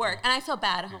went the to way, work, but- and I feel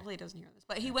bad. Hopefully he doesn't hear this,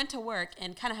 but he went to work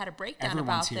and kind of had a breakdown Everyone's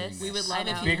about hearing this. this. We would I love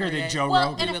if know. you Bigger heard than it. Joe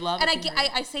Well, Rogan. We would love and if I, you get, heard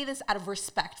it. I say this out of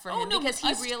respect for Oh him no, because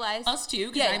he realized us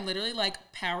too. Because Yeah. I'm literally like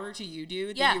power to you,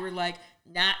 dude. Yeah. That you were like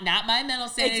not my mental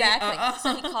sanity. Exactly.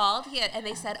 So he called, and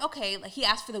they said, okay, like he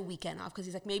asked for the weekend off because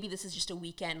he's like, maybe this is just a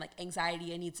weekend, like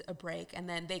anxiety, and needs a break. And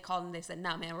then they called and they said,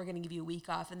 no, man, we're going to give you a week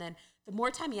off. And then the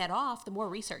more time he had off, the more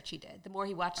research he did, the more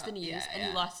he watched the news, yeah, and he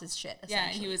yeah. lost his shit. Yeah, and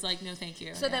Essentially. he was like, no, thank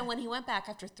you. So Yeah. then when he went back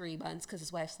after 3 months, because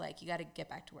his wife's like, you got to get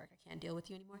back to work. I can't deal with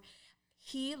you anymore.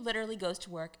 He literally goes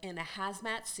to work in a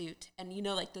hazmat suit. And you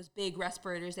know, like those big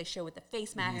respirators they show with the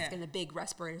face mask Yeah. and the big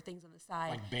respirator things on the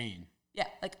side. Like Bane. Yeah,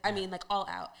 like, I mean, like all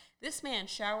out. This man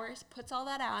showers, puts all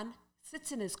that on,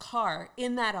 sits in his car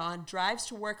in that on, drives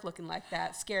to work looking like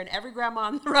that, scaring every grandma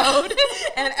on the road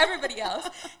and everybody else,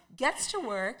 gets to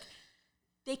work.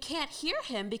 They can't hear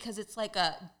him because it's like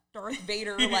a Darth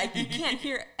Vader, like you can't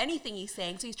hear anything he's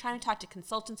saying. So he's trying to talk to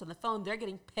consultants on the phone. They're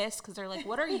getting pissed because they're like,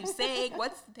 what are you saying?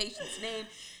 What's the patient's name?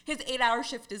 His 8-hour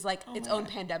shift is like its own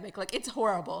pandemic. Like it's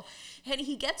horrible. And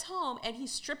he gets home and he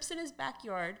strips in his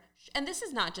backyard. And this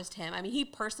is not just him. I mean, he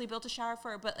personally built a shower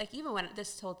for her, but like even when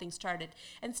this whole thing started,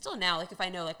 and still now, like if I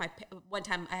know, like one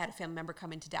time I had a family member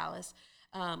come into Dallas,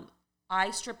 I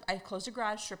close the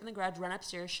garage, strip in the garage, run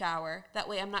upstairs, shower. That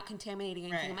way I'm not contaminating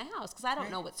anything in my house because I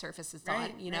don't know what surface it's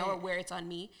on, you know, or where it's on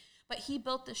me. But he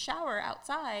built the shower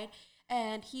outside,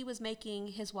 and he was making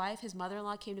his wife, his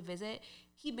mother-in-law came to visit.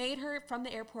 He made her from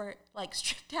the airport, like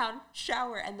strip down,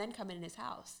 shower, and then come in his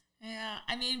house. Yeah,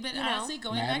 I mean, but You know? honestly,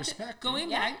 going Mad back respect, to going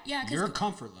dude. back, yeah, Your because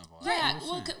comfort level. yeah, That's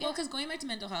well, what I'm saying. because going back to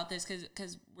mental health is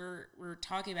because we're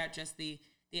talking about just the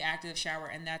act of the shower,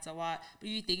 and that's a lot. But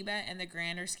if you think about it in the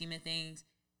grander scheme of things,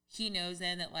 he knows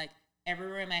then that like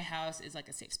everywhere in my house is like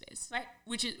a safe space, Right.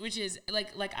 Which is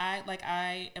like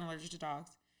I am allergic to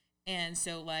dogs, and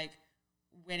so like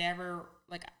whenever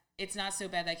like it's not so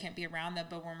bad that I can't be around them,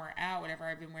 but when we're out, whatever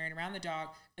I've been wearing around the dog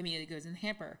immediately goes in the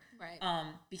hamper, Right.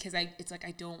 Because it's like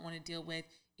I don't want to deal with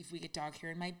if we get dog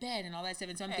hair in my bed and all that stuff,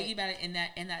 and so I'm Right. thinking about it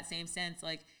in that same sense,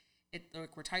 like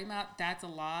like we're talking about that's a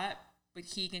lot, but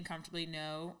he can comfortably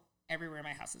know everywhere in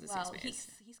my house is a safe Well, space.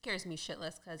 he scares me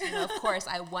shitless because, you know, of course,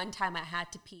 one time I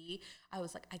had to pee. I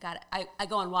was like, I got it. I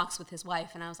go on walks with his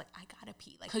wife, and I was like, I gotta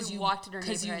pee. Like, we walked in her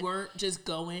neighborhood. Because you weren't just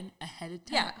going ahead of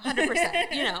time. Yeah,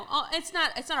 100%. You know, it's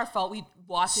not our fault. We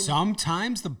walked in.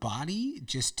 Sometimes the body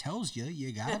just tells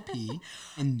you gotta pee,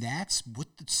 and that's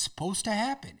what's supposed to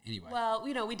happen. Anyway. Well,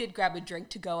 you know, we did grab a drink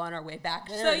to go on our way back.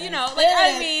 There So, it you is. know, like, There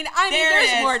it I is. mean, There it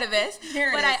there's is. more to this. There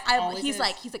it but is. I Always he's is.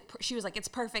 like, she was like, it's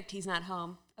perfect. He's not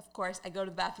home. Of course, I go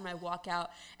to the bathroom, I walk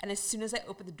out, and as soon as I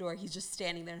open the door, he's just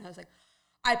standing there, and I was like,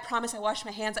 I promise I washed my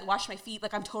hands, I washed my feet,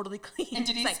 like I'm totally clean. And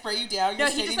did he He's like, spray you down? No, You're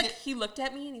he just sitting like, he looked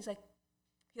at me and he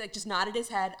just nodded his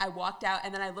head. I walked out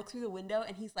and then I looked through the window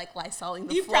and he's like Lysoling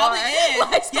the He floor. probably is.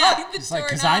 Lysoling Yeah. the It's like, doorknob.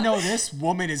 because I know this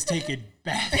woman is taking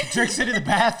drinks into the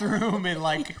bathroom and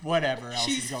like whatever else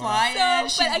She's is going flying. on.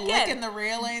 So, but she's again- licking the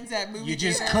railings at movie You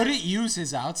just theaters. couldn't use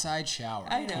his outside shower.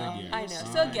 I know, could you? I know.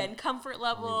 So again, comfort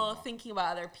level, thinking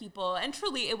about other people, and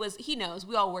truly, he knows.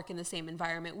 We all work in the same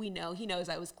environment. We know. He knows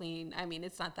I was clean. I mean,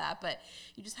 it's not that, but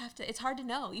you just have to. It's hard to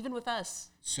know, even with us.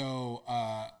 So,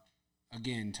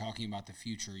 again, talking about the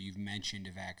future, you've mentioned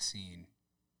a vaccine.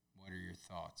 What are your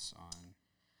thoughts on?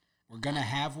 We're gonna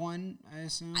have one, I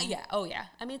assume. Yeah. Oh, yeah.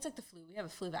 I mean, it's like the flu. We have a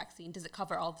flu vaccine. Does it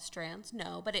cover all the strands?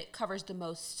 No, but it covers the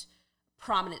most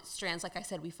prominent strands. Like I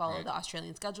said, we follow Right. the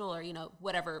Australian schedule, or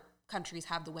whatever countries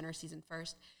have the winter season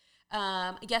first.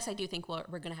 Yes, I do think we're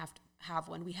going to have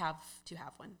one. We have to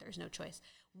have one. There's no choice.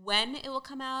 When it will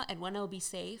come out and when it will be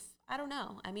safe, I don't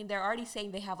know. I mean, they're already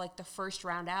saying they have like the first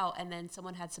round out, and then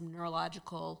someone had some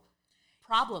neurological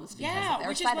problems because of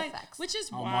their side effects. Which is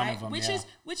Oh, why, one of them, which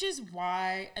yeah. is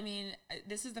why. I mean,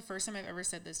 this is the first time I've ever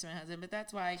said this to my husband, but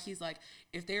that's why he's like,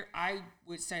 I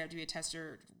would sign up to be a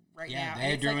tester right Yeah, now. they're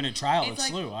And it's doing a trial at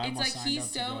SLU. I It's almost like signed he's up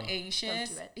to so go. anxious.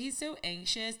 Don't do it. He's so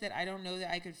anxious that I don't know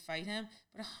that I could fight him.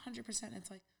 But 100%,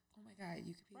 it's like, oh my God,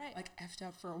 you could be Right. like effed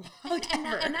up for a while.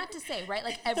 And not to say, right,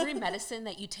 like every medicine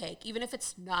that you take, even if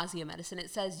it's nausea medicine, it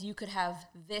says you could have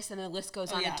this, and the list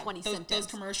goes on in 20 those symptoms.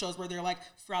 commercials where they're like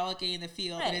frolicking in the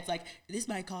field, Right. and it's like, this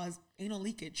might cause anal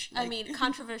leakage. I Like, mean,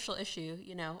 controversial issue,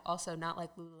 also not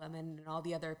like Lululemon and all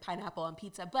the other pineapple on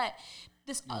pizza, but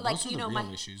this, No, like, those are the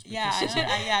real issues. But yeah, this is- I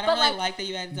don't But, really like, like that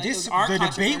you had like, This those are the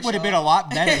debate would have been controversial. a lot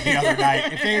better the other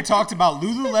night if they had talked about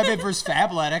Lululemon versus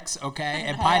Fabletics, okay,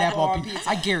 and pineapple on pizza.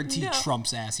 I guarantee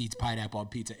Trump's ass eats pineapple on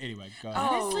pizza. Anyway, go ahead.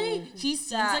 Honestly, he seems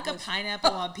that like a was-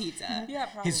 pineapple on pizza. yeah,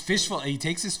 probably. His fish fillet. He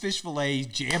takes his fish fillet, he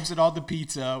jams it on the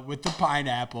pizza with the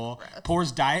pineapple,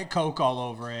 pours Diet Coke all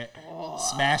over it,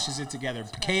 smashes it together.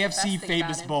 KFC thing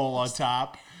famous about him. bowl on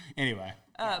top. Anyway,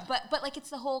 But like it's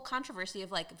the whole controversy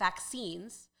of like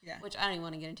vaccines, Yeah. which I don't even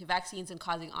want to get into, vaccines and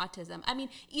causing autism. I mean,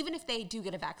 even if they do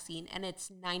get a vaccine and it's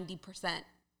 90%,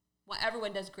 well,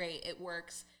 everyone does great, it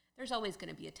works. There's always going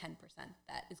to be a 10%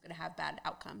 that is going to have bad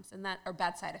outcomes and that or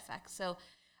bad side effects. So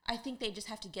I think they just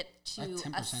have to get to that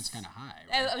 10% is kind of high.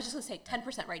 I was just going to say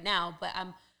 10% right now, but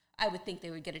I would think they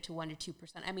would get it to 1 or 2%.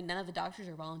 I mean, none of the doctors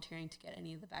are volunteering to get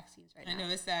any of the vaccines right I now.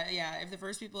 noticed that. Yeah, if the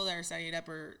first people that are signing up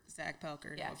are Zach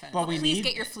Pelker, Yeah. no offense. But we Please need-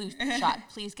 get your flu shot.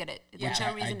 Please get it. There's no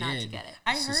I reason not to did. get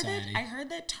it. Society. I heard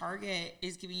that Target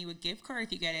is giving you a gift card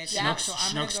if you get it. Yeah. So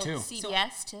I'm gonna Schnucks go, too.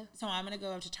 CVS too. So I'm gonna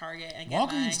go up to Target and get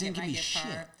Walgreens mine, didn't get give my me gift shit.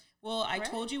 card. Well, I Right.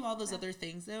 told you all those other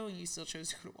things though, and you still chose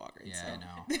to go to Walgreens. Yeah, so. I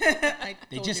know. I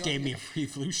They told just you gave all- me a free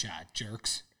flu shot,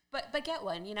 jerks. But get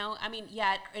one, I mean,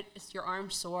 yeah, it's your arm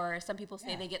sore. Some people say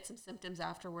Yeah. they get some symptoms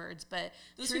afterwards, but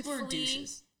Those people are truthfully-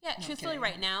 douches. Yeah, No, truthfully, kidding.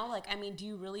 right now, like, I mean, do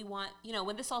you really want,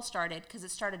 when this all started, because it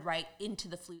started right into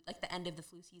the flu, like the end of the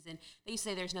flu season, they used to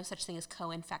say there's no such thing as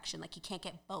co-infection, like you can't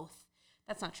get both.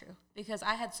 That's not true, because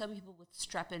I had some people with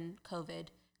strep and COVID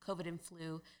and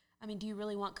flu. I mean, do you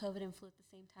really want COVID and flu at the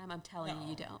same time? I'm telling you,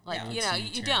 you don't. Like, That you would know, seem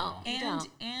you terrible. don't. You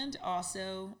don't. And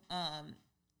also,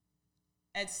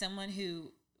 as someone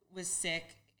who was sick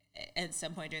at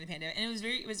some point during the pandemic, and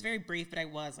it was very brief, but I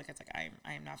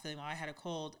am not feeling well. I had a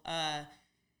cold.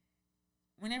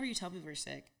 Whenever you tell people you're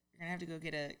sick, you're gonna have to go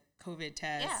get a COVID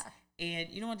test, and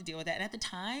you don't want to deal with that. And at the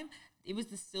time, it was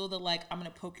still the like, I'm gonna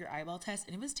poke your eyeball test,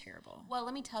 and it was terrible. Well,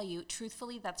 let me tell you,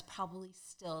 truthfully, that's probably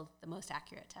still the most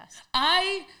accurate test.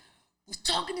 I was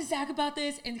talking to Zach about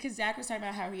this, and because Zach was talking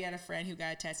about how he had a friend who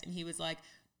got a test, and he was like,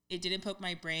 it didn't poke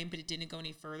my brain, but it didn't go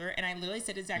any further. And I literally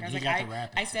said to Zach, And I was he like, got the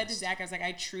rapid I said to test. Zach, I was like,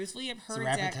 I truthfully have heard the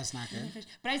rapid Zach. test not good?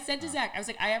 But I said to Zach, I was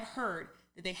like, I have heard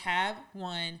that they have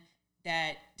one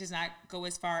that does not go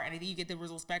as far, and I think you get the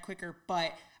results back quicker.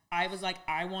 But I was like,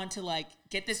 I want to like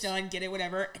get this done, get it,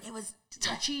 whatever. And it was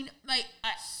touching my.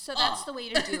 So that's the way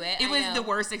to do it. It I was know. the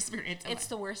worst experience. It's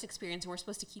the worst experience, and we're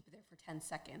supposed to keep it there for 10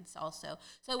 seconds also.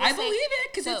 So I believe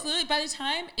it because it's literally by the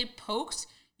time it pokes,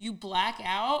 you black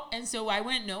out. And so I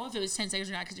wouldn't know if it was 10 seconds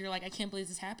or not because you're like, I can't believe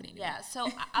this is happening to me. Yeah. So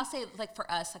I'll say, like, for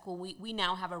us, like, well, we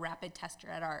now have a rapid tester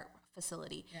at our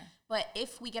facility. Yeah. But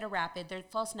if we get a rapid, their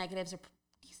false negatives are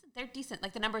decent. They're decent.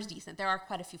 Like, the number's decent. There are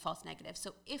quite a few false negatives.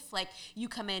 So if, like, you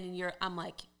come in and I'm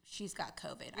like, she's got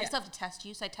COVID. I still have to test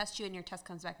you. So I test you and your test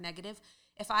comes back negative.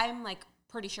 If I'm, like,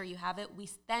 pretty sure you have it, we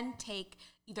then take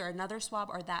either another swab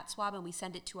or that swab and we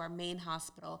send it to our main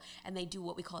hospital and they do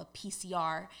what we call a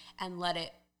PCR and let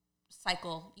it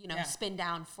cycle, spin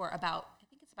down for about, I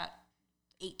think it's about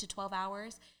 8 to 12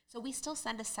 hours. So we still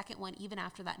send a second one even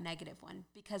after that negative one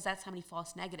because that's how many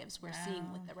false negatives we're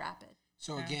seeing with the rapid.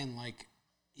 So again, like,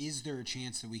 is there a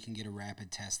chance that we can get a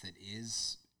rapid test that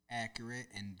is accurate?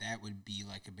 And that would be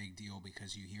like a big deal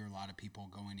because you hear a lot of people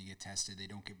going to get tested. They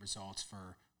don't get results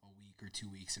for a week or 2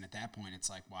 weeks. And at that point, it's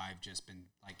like, well, I've just been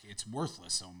like, it's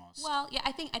worthless almost. Well, yeah,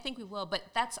 I think we will. But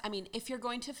if you're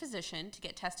going to a physician to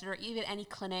get tested or even any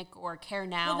clinic or Care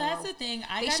Now. Well, that's the thing.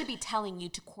 They should be telling you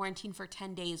to quarantine for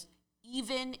 10 days,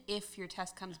 even if your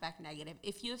test comes back negative.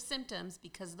 If you have symptoms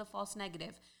because of the false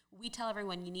negative, we tell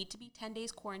everyone you need to be 10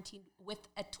 days quarantined with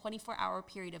a 24-hour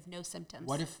period of no symptoms.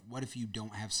 What if you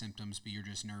don't have symptoms, but you're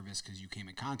just nervous because you came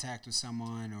in contact with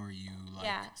someone or you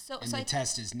the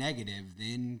test is negative,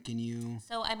 then can you?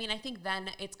 So, I think then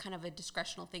it's kind of a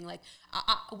discretional thing. Like,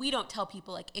 we don't tell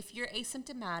people, like, if you're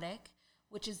asymptomatic,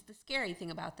 which is the scary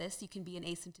thing about this, you can be an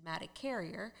asymptomatic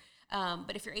carrier.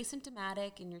 But if you're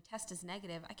asymptomatic and your test is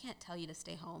negative, I can't tell you to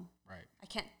stay home. Right. I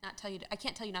can't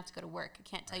tell you not to go to work. I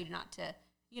can't tell you not to,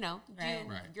 do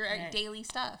your daily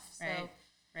stuff. So.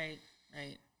 Right.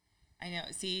 I know.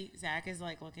 See, Zach is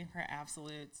like looking for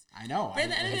absolutes. I know. But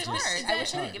it's hard. I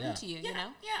wish I could give them to you. Yeah,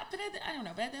 but I don't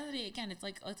know. But at the end of the day, again, it's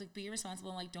like let's be responsible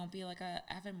and like don't be like a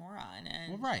effing moron.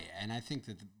 And well, right. And I think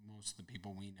that most of the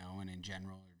people we know and in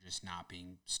general are just not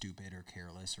being stupid or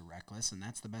careless or reckless, and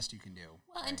that's the best you can do.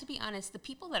 Well, and to be honest, the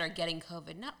people that are getting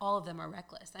COVID, not all of them are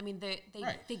reckless. I mean, they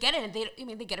get it,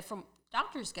 and they get it from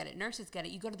doctors, get it, nurses get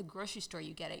it. You go to the grocery store,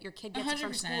 you get it. Your kid gets 100%. It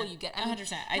from school, you get it.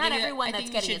 100%. Not everyone that's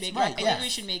getting it. I think we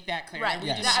should make that clear. Right.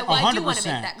 Yes. I do want to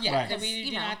make that clear. Yeah, we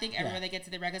do not think everyone that gets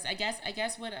to the reckless. I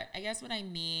guess what I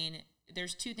mean.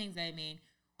 There's two things that I mean.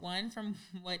 One, from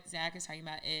what Zach is talking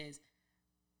about, is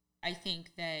I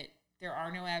think that there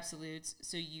are no absolutes,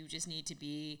 so you just need to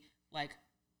be like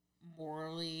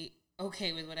morally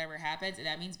okay with whatever happens. And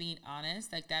that means being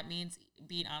honest. Like that means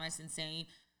being honest and saying,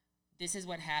 this is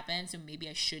what happened, so maybe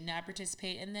I should not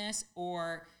participate in this.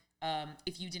 Or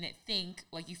if you didn't think,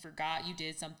 like you forgot you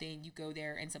did something, you go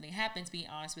there and something happens, being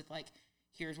honest with like,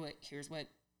 here's what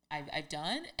I've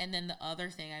done. And then the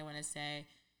other thing I want to say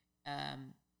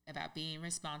about being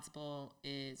responsible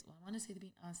is, I want to say the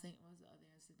being honest thing. What was the other thing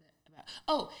I said about?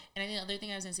 Oh, and I think the other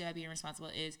thing I was going to say about being responsible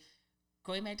is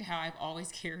going back to how I've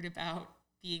always cared about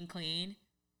being clean.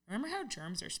 Remember how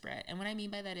germs are spread. And what I mean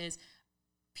by that is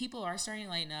people are starting to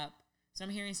lighten up. So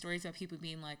I'm hearing stories about people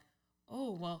being like,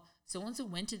 oh, well, so-and-so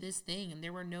went to this thing and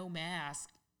there were no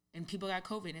masks and people got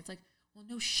COVID. And it's like, well,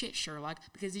 no shit, Sherlock,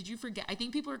 because did you forget? I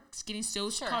think people are getting so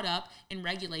caught up in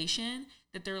regulation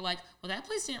that they're like, well, that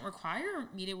place didn't require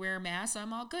me to wear a mask, so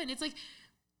I'm all good. And it's like,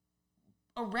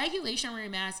 a regulation on wearing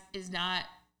a mask is not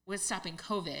what's stopping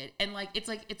COVID. And like,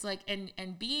 it's like,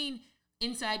 and being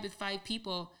inside with 5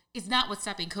 people is not what's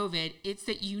stopping COVID. It's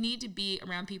that you need to be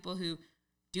around people who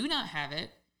do not have it.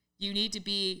 You need to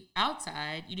be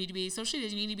outside. You need to be socially.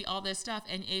 You need to be all this stuff.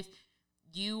 And if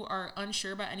you are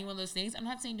unsure about any one of those things, I'm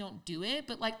not saying don't do it,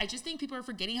 but like I just think people are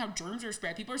forgetting how germs are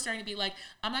spread. People are starting to be like,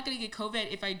 I'm not going to get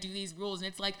COVID if I do these rules. And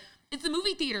it's like, it's the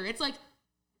movie theater. It's like,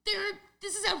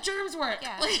 this is how germs work.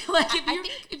 Yeah. Like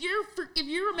if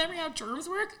you're remembering how germs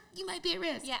work, you might be at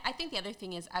risk. Yeah, I think the other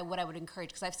thing is what I would encourage,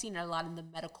 because I've seen it a lot in the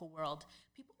medical world.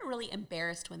 People are really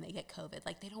embarrassed when they get COVID.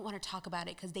 Like they don't want to talk about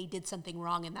it because they did something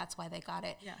wrong and that's why they got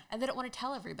it. Yeah. And they don't want to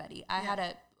tell everybody. I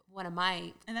had one of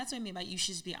my... And that's what I mean by you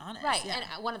should just be honest. Right. Yeah.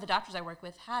 And one of the doctors I work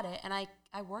with had it, and I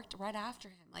worked right after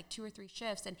him, like 2 or 3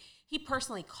 shifts, and he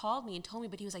personally called me and told me,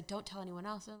 but he was like, don't tell anyone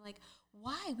else. And I'm like,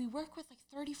 why? We work with like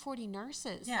 30, 40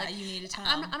 nurses. Yeah, like, you need to tell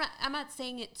them. I'm not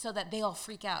saying it so that they all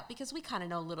freak out, because we kind of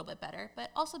know a little bit better,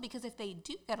 but also because if they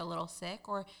do get a little sick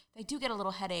or they do get a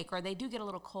little headache or they do get a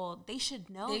little cold, they should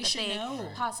know they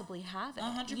possibly have it.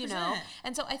 100%. You know?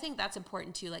 And so I think that's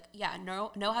important too. Like, yeah,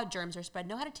 know how germs are spread,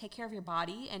 know how to take care of your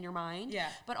body and your mind. Yeah.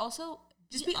 But also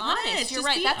just be honest. You're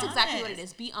right. That's exactly what it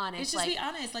is. Be honest. It's just be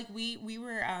honest. Like we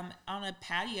were on a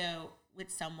patio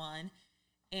with someone,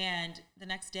 and the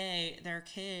next day their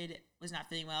kid was not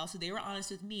feeling well. So they were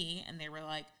honest with me, and they were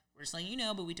like, we're just letting you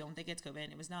know, but we don't think it's COVID.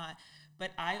 And it was not.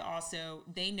 But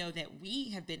they know that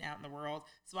we have been out in the world.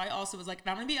 So I also was like,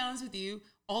 I'm going to be honest with you.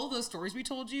 all of those stories we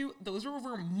told you, those were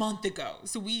over a month ago.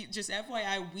 So we just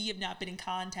FYI, we have not been in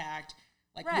contact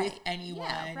with anyone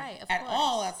at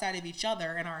all outside of each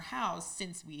other in our house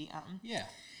since we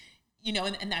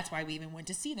and that's why we even went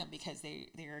to see them, because they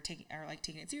are taking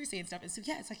it seriously and stuff. And so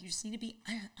it's like you just need to be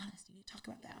honest. You need to talk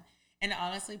about that. And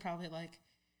honestly, probably like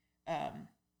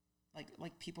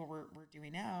people were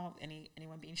doing now,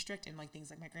 anyone being strict and like things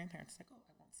like my grandparents, like, oh,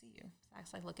 I won't see you.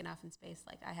 Zach's like looking off in space,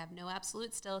 like, I have no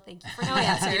absolute still. Thank you for no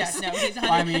answers. No, he's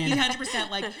 100%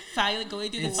 like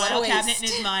going through the file cabinet in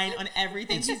his mind on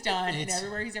everything he's done and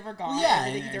everywhere he's ever gone. Yeah,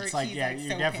 it's like, you're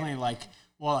so definitely panicked.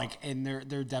 And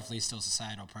there are definitely still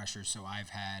societal pressures. So I've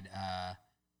had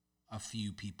a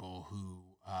few people who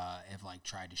have like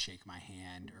tried to shake my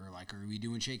hand, or like, are we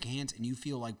doing shake hands? And you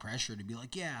feel like pressure to be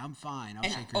like, yeah, I'm fine. I'll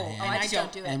shake your hand. I just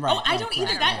don't do it. And I don't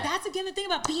either. That's again the thing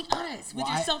about being honest with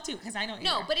yourself too, because I don't.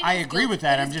 No, but I agree with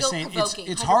that. I'm just saying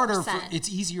it's harder. It's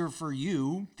easier for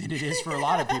you than it is for a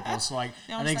lot of people. So like,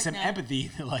 I think some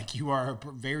empathy that like you are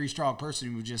a very strong person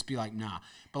who would just be like, nah.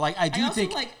 But like, I do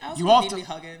think you often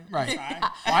hugging. Right.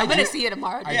 I'm gonna see you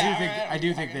tomorrow. I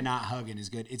do think the not hugging is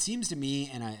good. It seems to me,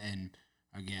 and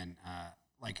again,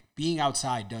 like being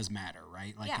outside does matter,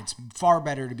 right? Like it's far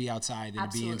better to be outside than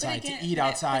to be inside, to eat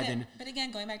outside. But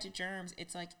again, going back to germs,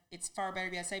 it's like it's far better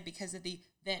to be outside because of the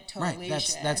ventilation.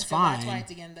 Right, that's fine. That's why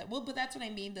it's again but that's what I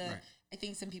mean. I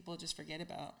think some people just forget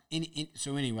about.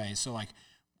 So anyway, so like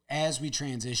as we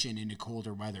transition into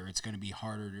colder weather, it's going to be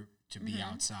harder to be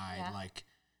outside. Yeah. Like,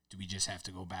 do we just have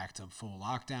to go back to full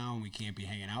lockdown? We can't be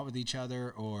hanging out with each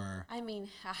other, or? I mean,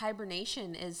 a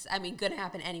hibernation is, going to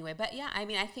happen anyway. But yeah,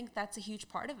 I think that's a huge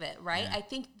part of it, right? Yeah. I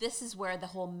think this is where the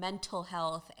whole mental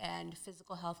health and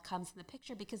physical health comes in the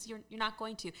picture, because you're not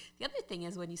going to. The other thing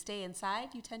is when you stay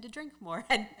inside, you tend to drink more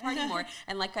and party more.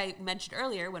 And like I mentioned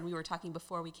earlier when we were talking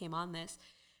before we came on this,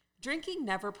 drinking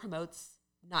never promotes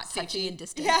not touching in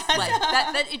distance. Yes. Like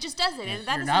that it just doesn't. And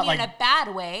that doesn't mean like in a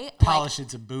bad way. Polishing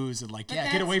some booze and like,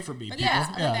 get away from me. But people.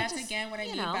 that's again what I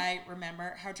mean by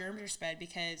remember how germs are spread,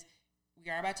 because we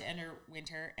are about to enter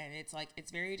winter, and it's like it's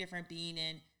very different being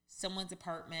in someone's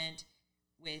apartment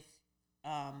with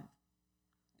a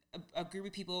group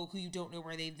of people who you don't know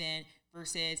where they've been,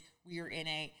 versus we are in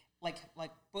a like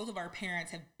both of our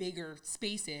parents have bigger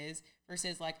spaces,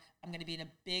 versus like I'm going to be in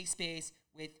a big space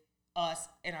with us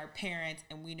and our parents,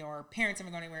 and we know our parents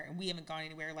haven't gone anywhere and we haven't gone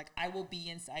anywhere. Like I will be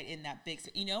inside in that big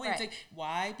space, and it's like,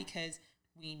 why? Because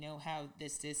we know how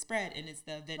this is spread, and it's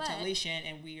the ventilation,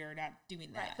 and we are not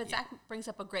doing that. Right, but Zach brings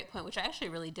up a great point, which I actually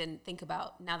really didn't think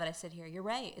about now that I sit here. You're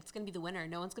right. It's going to be the winter.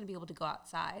 No one's going to be able to go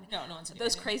outside. No one's going to.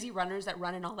 Those crazy runners that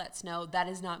run in all that snow, that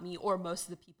is not me or most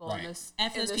of the people in this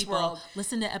people. World.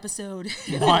 Listen to episode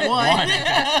one. OG.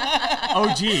 I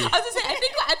was going to say,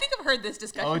 I think I've heard this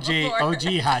discussion before.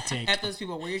 OG hot take. At those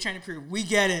people, what you're trying to prove, we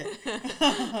get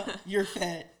it. You're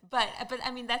fit. But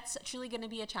I mean, that's truly going to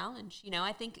be a challenge.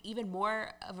 I think even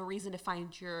more of a reason to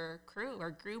find your crew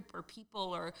or group or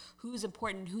people or who's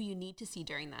important, who you need to see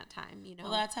during that time.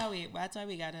 Well, that's why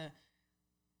we got to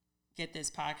get this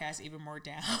podcast even more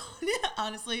down,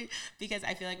 honestly, because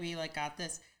I feel like we got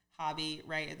this hobby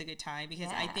right at the good time,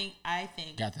 because I think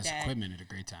got this equipment at a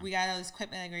great time. We got all this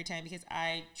equipment at a great time, because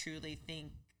I truly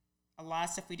think a lot of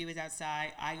stuff we do is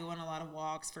outside. I go on a lot of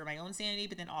walks for my own sanity,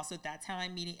 but then also that's how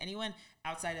I'm meeting anyone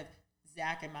outside of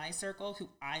Zach and my circle who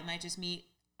I might just meet.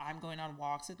 I'm going on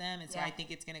walks with them. And so I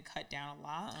think it's going to cut down a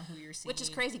lot on who you're seeing. Which is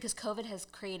crazy, because COVID has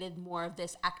created more of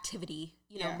this activity,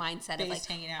 mindset of like,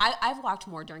 hanging out. I've walked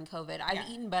more during COVID. I've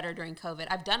eaten better during COVID.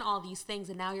 I've done all these things.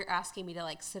 And now you're asking me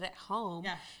to sit at home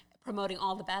promoting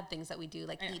all the bad things that we do,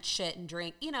 like eat shit and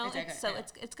drink, exactly. So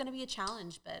it's going to be a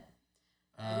challenge, but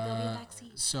maybe there'll be a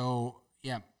vaccine. So,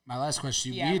 my last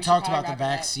question. We talked about the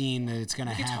vaccine that it's going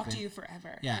to happen. We could talk to you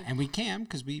forever. Yeah, and we can,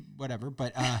 because whatever.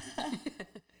 But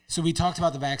so we talked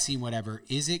about the vaccine, whatever.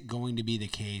 Is it going to be the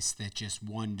case that just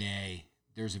one day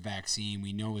there's a vaccine,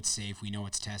 we know it's safe, we know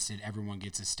it's tested, everyone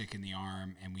gets a stick in the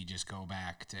arm, and we just go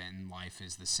back to, and life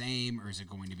is the same? Or is it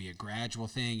going to be a gradual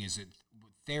thing? Is it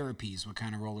therapies? What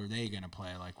kind of role are they going to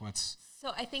play?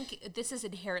 So I think this is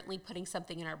inherently putting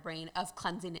something in our brain of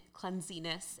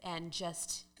cleansiness and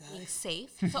just being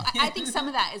safe. So I think some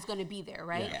of that is going to be there,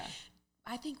 right? Yeah.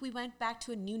 I think we went back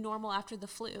to a new normal after the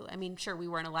flu. I mean, sure, we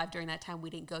weren't alive during that time. We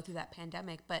didn't go through that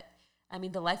pandemic, but I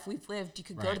mean, the life we've lived, you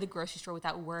could go to the grocery store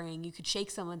without worrying. You could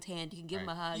shake someone's hand. You can give them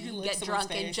a hug. You can get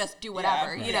drunk and just do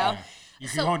whatever, you know? You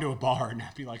can go into a bar and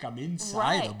not be like, I'm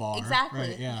inside the bar. Exactly.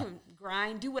 Right, yeah. You can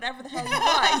grind, do whatever the hell you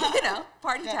want,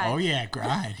 party time. Oh, yeah,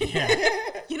 grind. Yeah.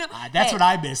 That's what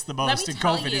I miss the most in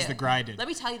COVID is the grinding. Let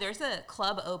me tell you, there's a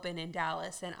club open in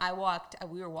Dallas, and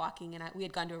we were walking, and we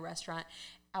had gone to a restaurant,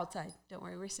 outside. Don't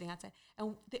worry, we're sitting outside.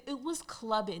 And it was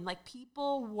clubbing. Like,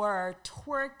 people were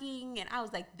twerking. And I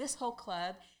was like, this whole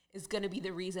club is going to be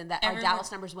the reason that our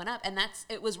Dallas numbers went up. And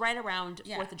it was right around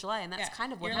 4th of July. And that's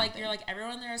kind of what happened. You're like,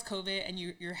 everyone there has COVID and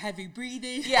you're heavy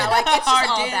breathing. Yeah, like, it's just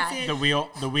all dancing. that.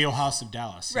 The wheelhouse of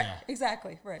Dallas. Right, Yeah.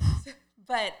 exactly, right.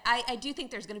 But I do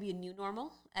think there's going to be a new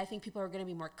normal. I think people are going to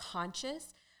be more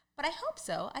conscious. But I hope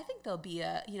so. I think there'll be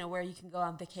where you can go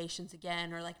on vacations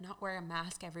again, or like not wear a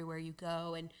mask everywhere you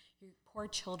go, and your poor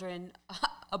children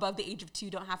above the age of 2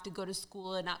 don't have to go to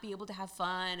school and not be able to have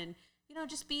fun and,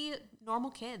 just be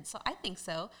normal kids. So I think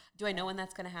so. Do I know when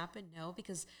that's going to happen? No,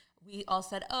 because we all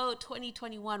said,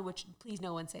 2021, which please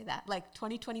no one say that. Like,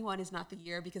 2021 is not the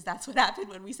year, because that's what happened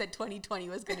when we said 2020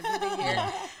 was going to be the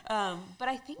year. But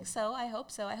I think so. I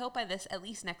hope so. I hope by at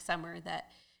least next summer, that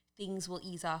things will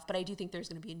ease off. But I do think there's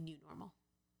going to be a new normal.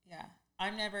 Yeah.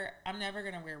 I'm never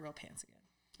going to wear real pants again.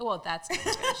 Well, that's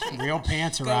Real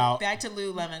pants are out. Back to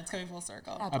Lululemon. It's coming full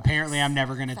circle. Apparently, I'm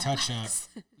never going to touch a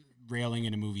railing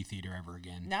in a movie theater ever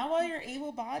again. Now, while you're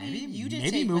able-bodied,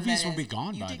 maybe movies will be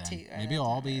gone by then. Maybe it'll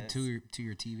all be to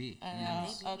your TV. I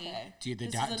know. Okay. Do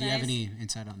you have any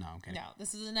insight on? No, okay. No,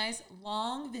 this is a nice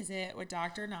long visit with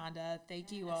Dr. Nanda.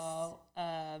 Thank you all.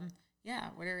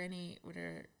 What are any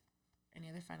other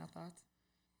final thoughts?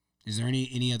 Is there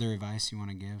any other advice you want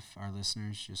to give our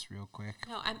listeners, just real quick?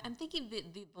 No, I'm thinking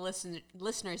the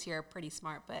listeners here are pretty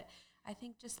smart, but I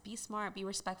think just be smart, be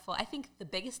respectful. I think the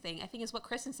biggest thing, is what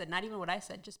Kristen said, not even what I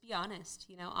said. Just be honest,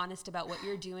 honest about what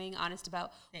you're doing, honest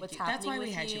about what's happening with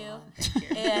you. That's why we had you on. Thank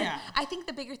you. And I think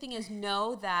the bigger thing is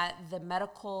know that the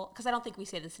medical, because I don't think we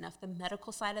say this enough, the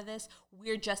medical side of this,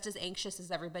 we're just as anxious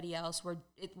as everybody else.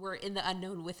 We're in the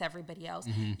unknown with everybody else.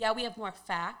 Mm-hmm. Yeah, we have more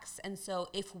facts, and so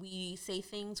if we say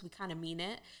things, we kind of mean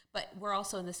it, but we're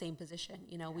also in the same position.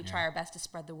 We try our best to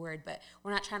spread the word, but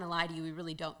we're not trying to lie to you. We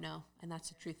really don't know, and that's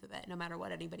the truth of it. No matter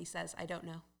what anybody says, I don't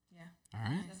know. Yeah. All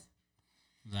right. Nice.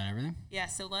 Is that everything? Yeah.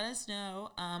 So let us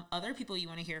know other people you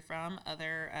want to hear from,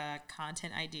 other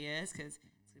content ideas, because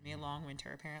it's gonna be a long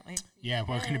winter apparently. Yeah,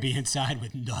 we're gonna be inside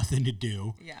with nothing to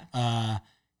do. Yeah.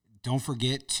 Don't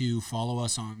forget to follow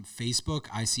us on Facebook,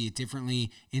 I See It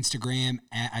Differently, Instagram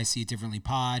at I See It Differently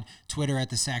Pod, Twitter at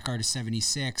the Sack Artist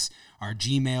 76, our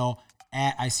Gmail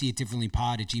at I See It Differently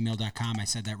Pod at gmail.com. I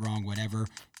said that wrong, whatever.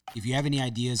 If you have any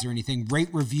ideas or anything, rate,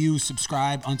 review,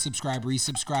 subscribe, unsubscribe,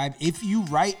 resubscribe. If you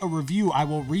write a review, I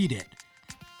will read it.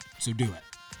 So do it.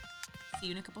 See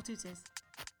you in a couple Tuesdays.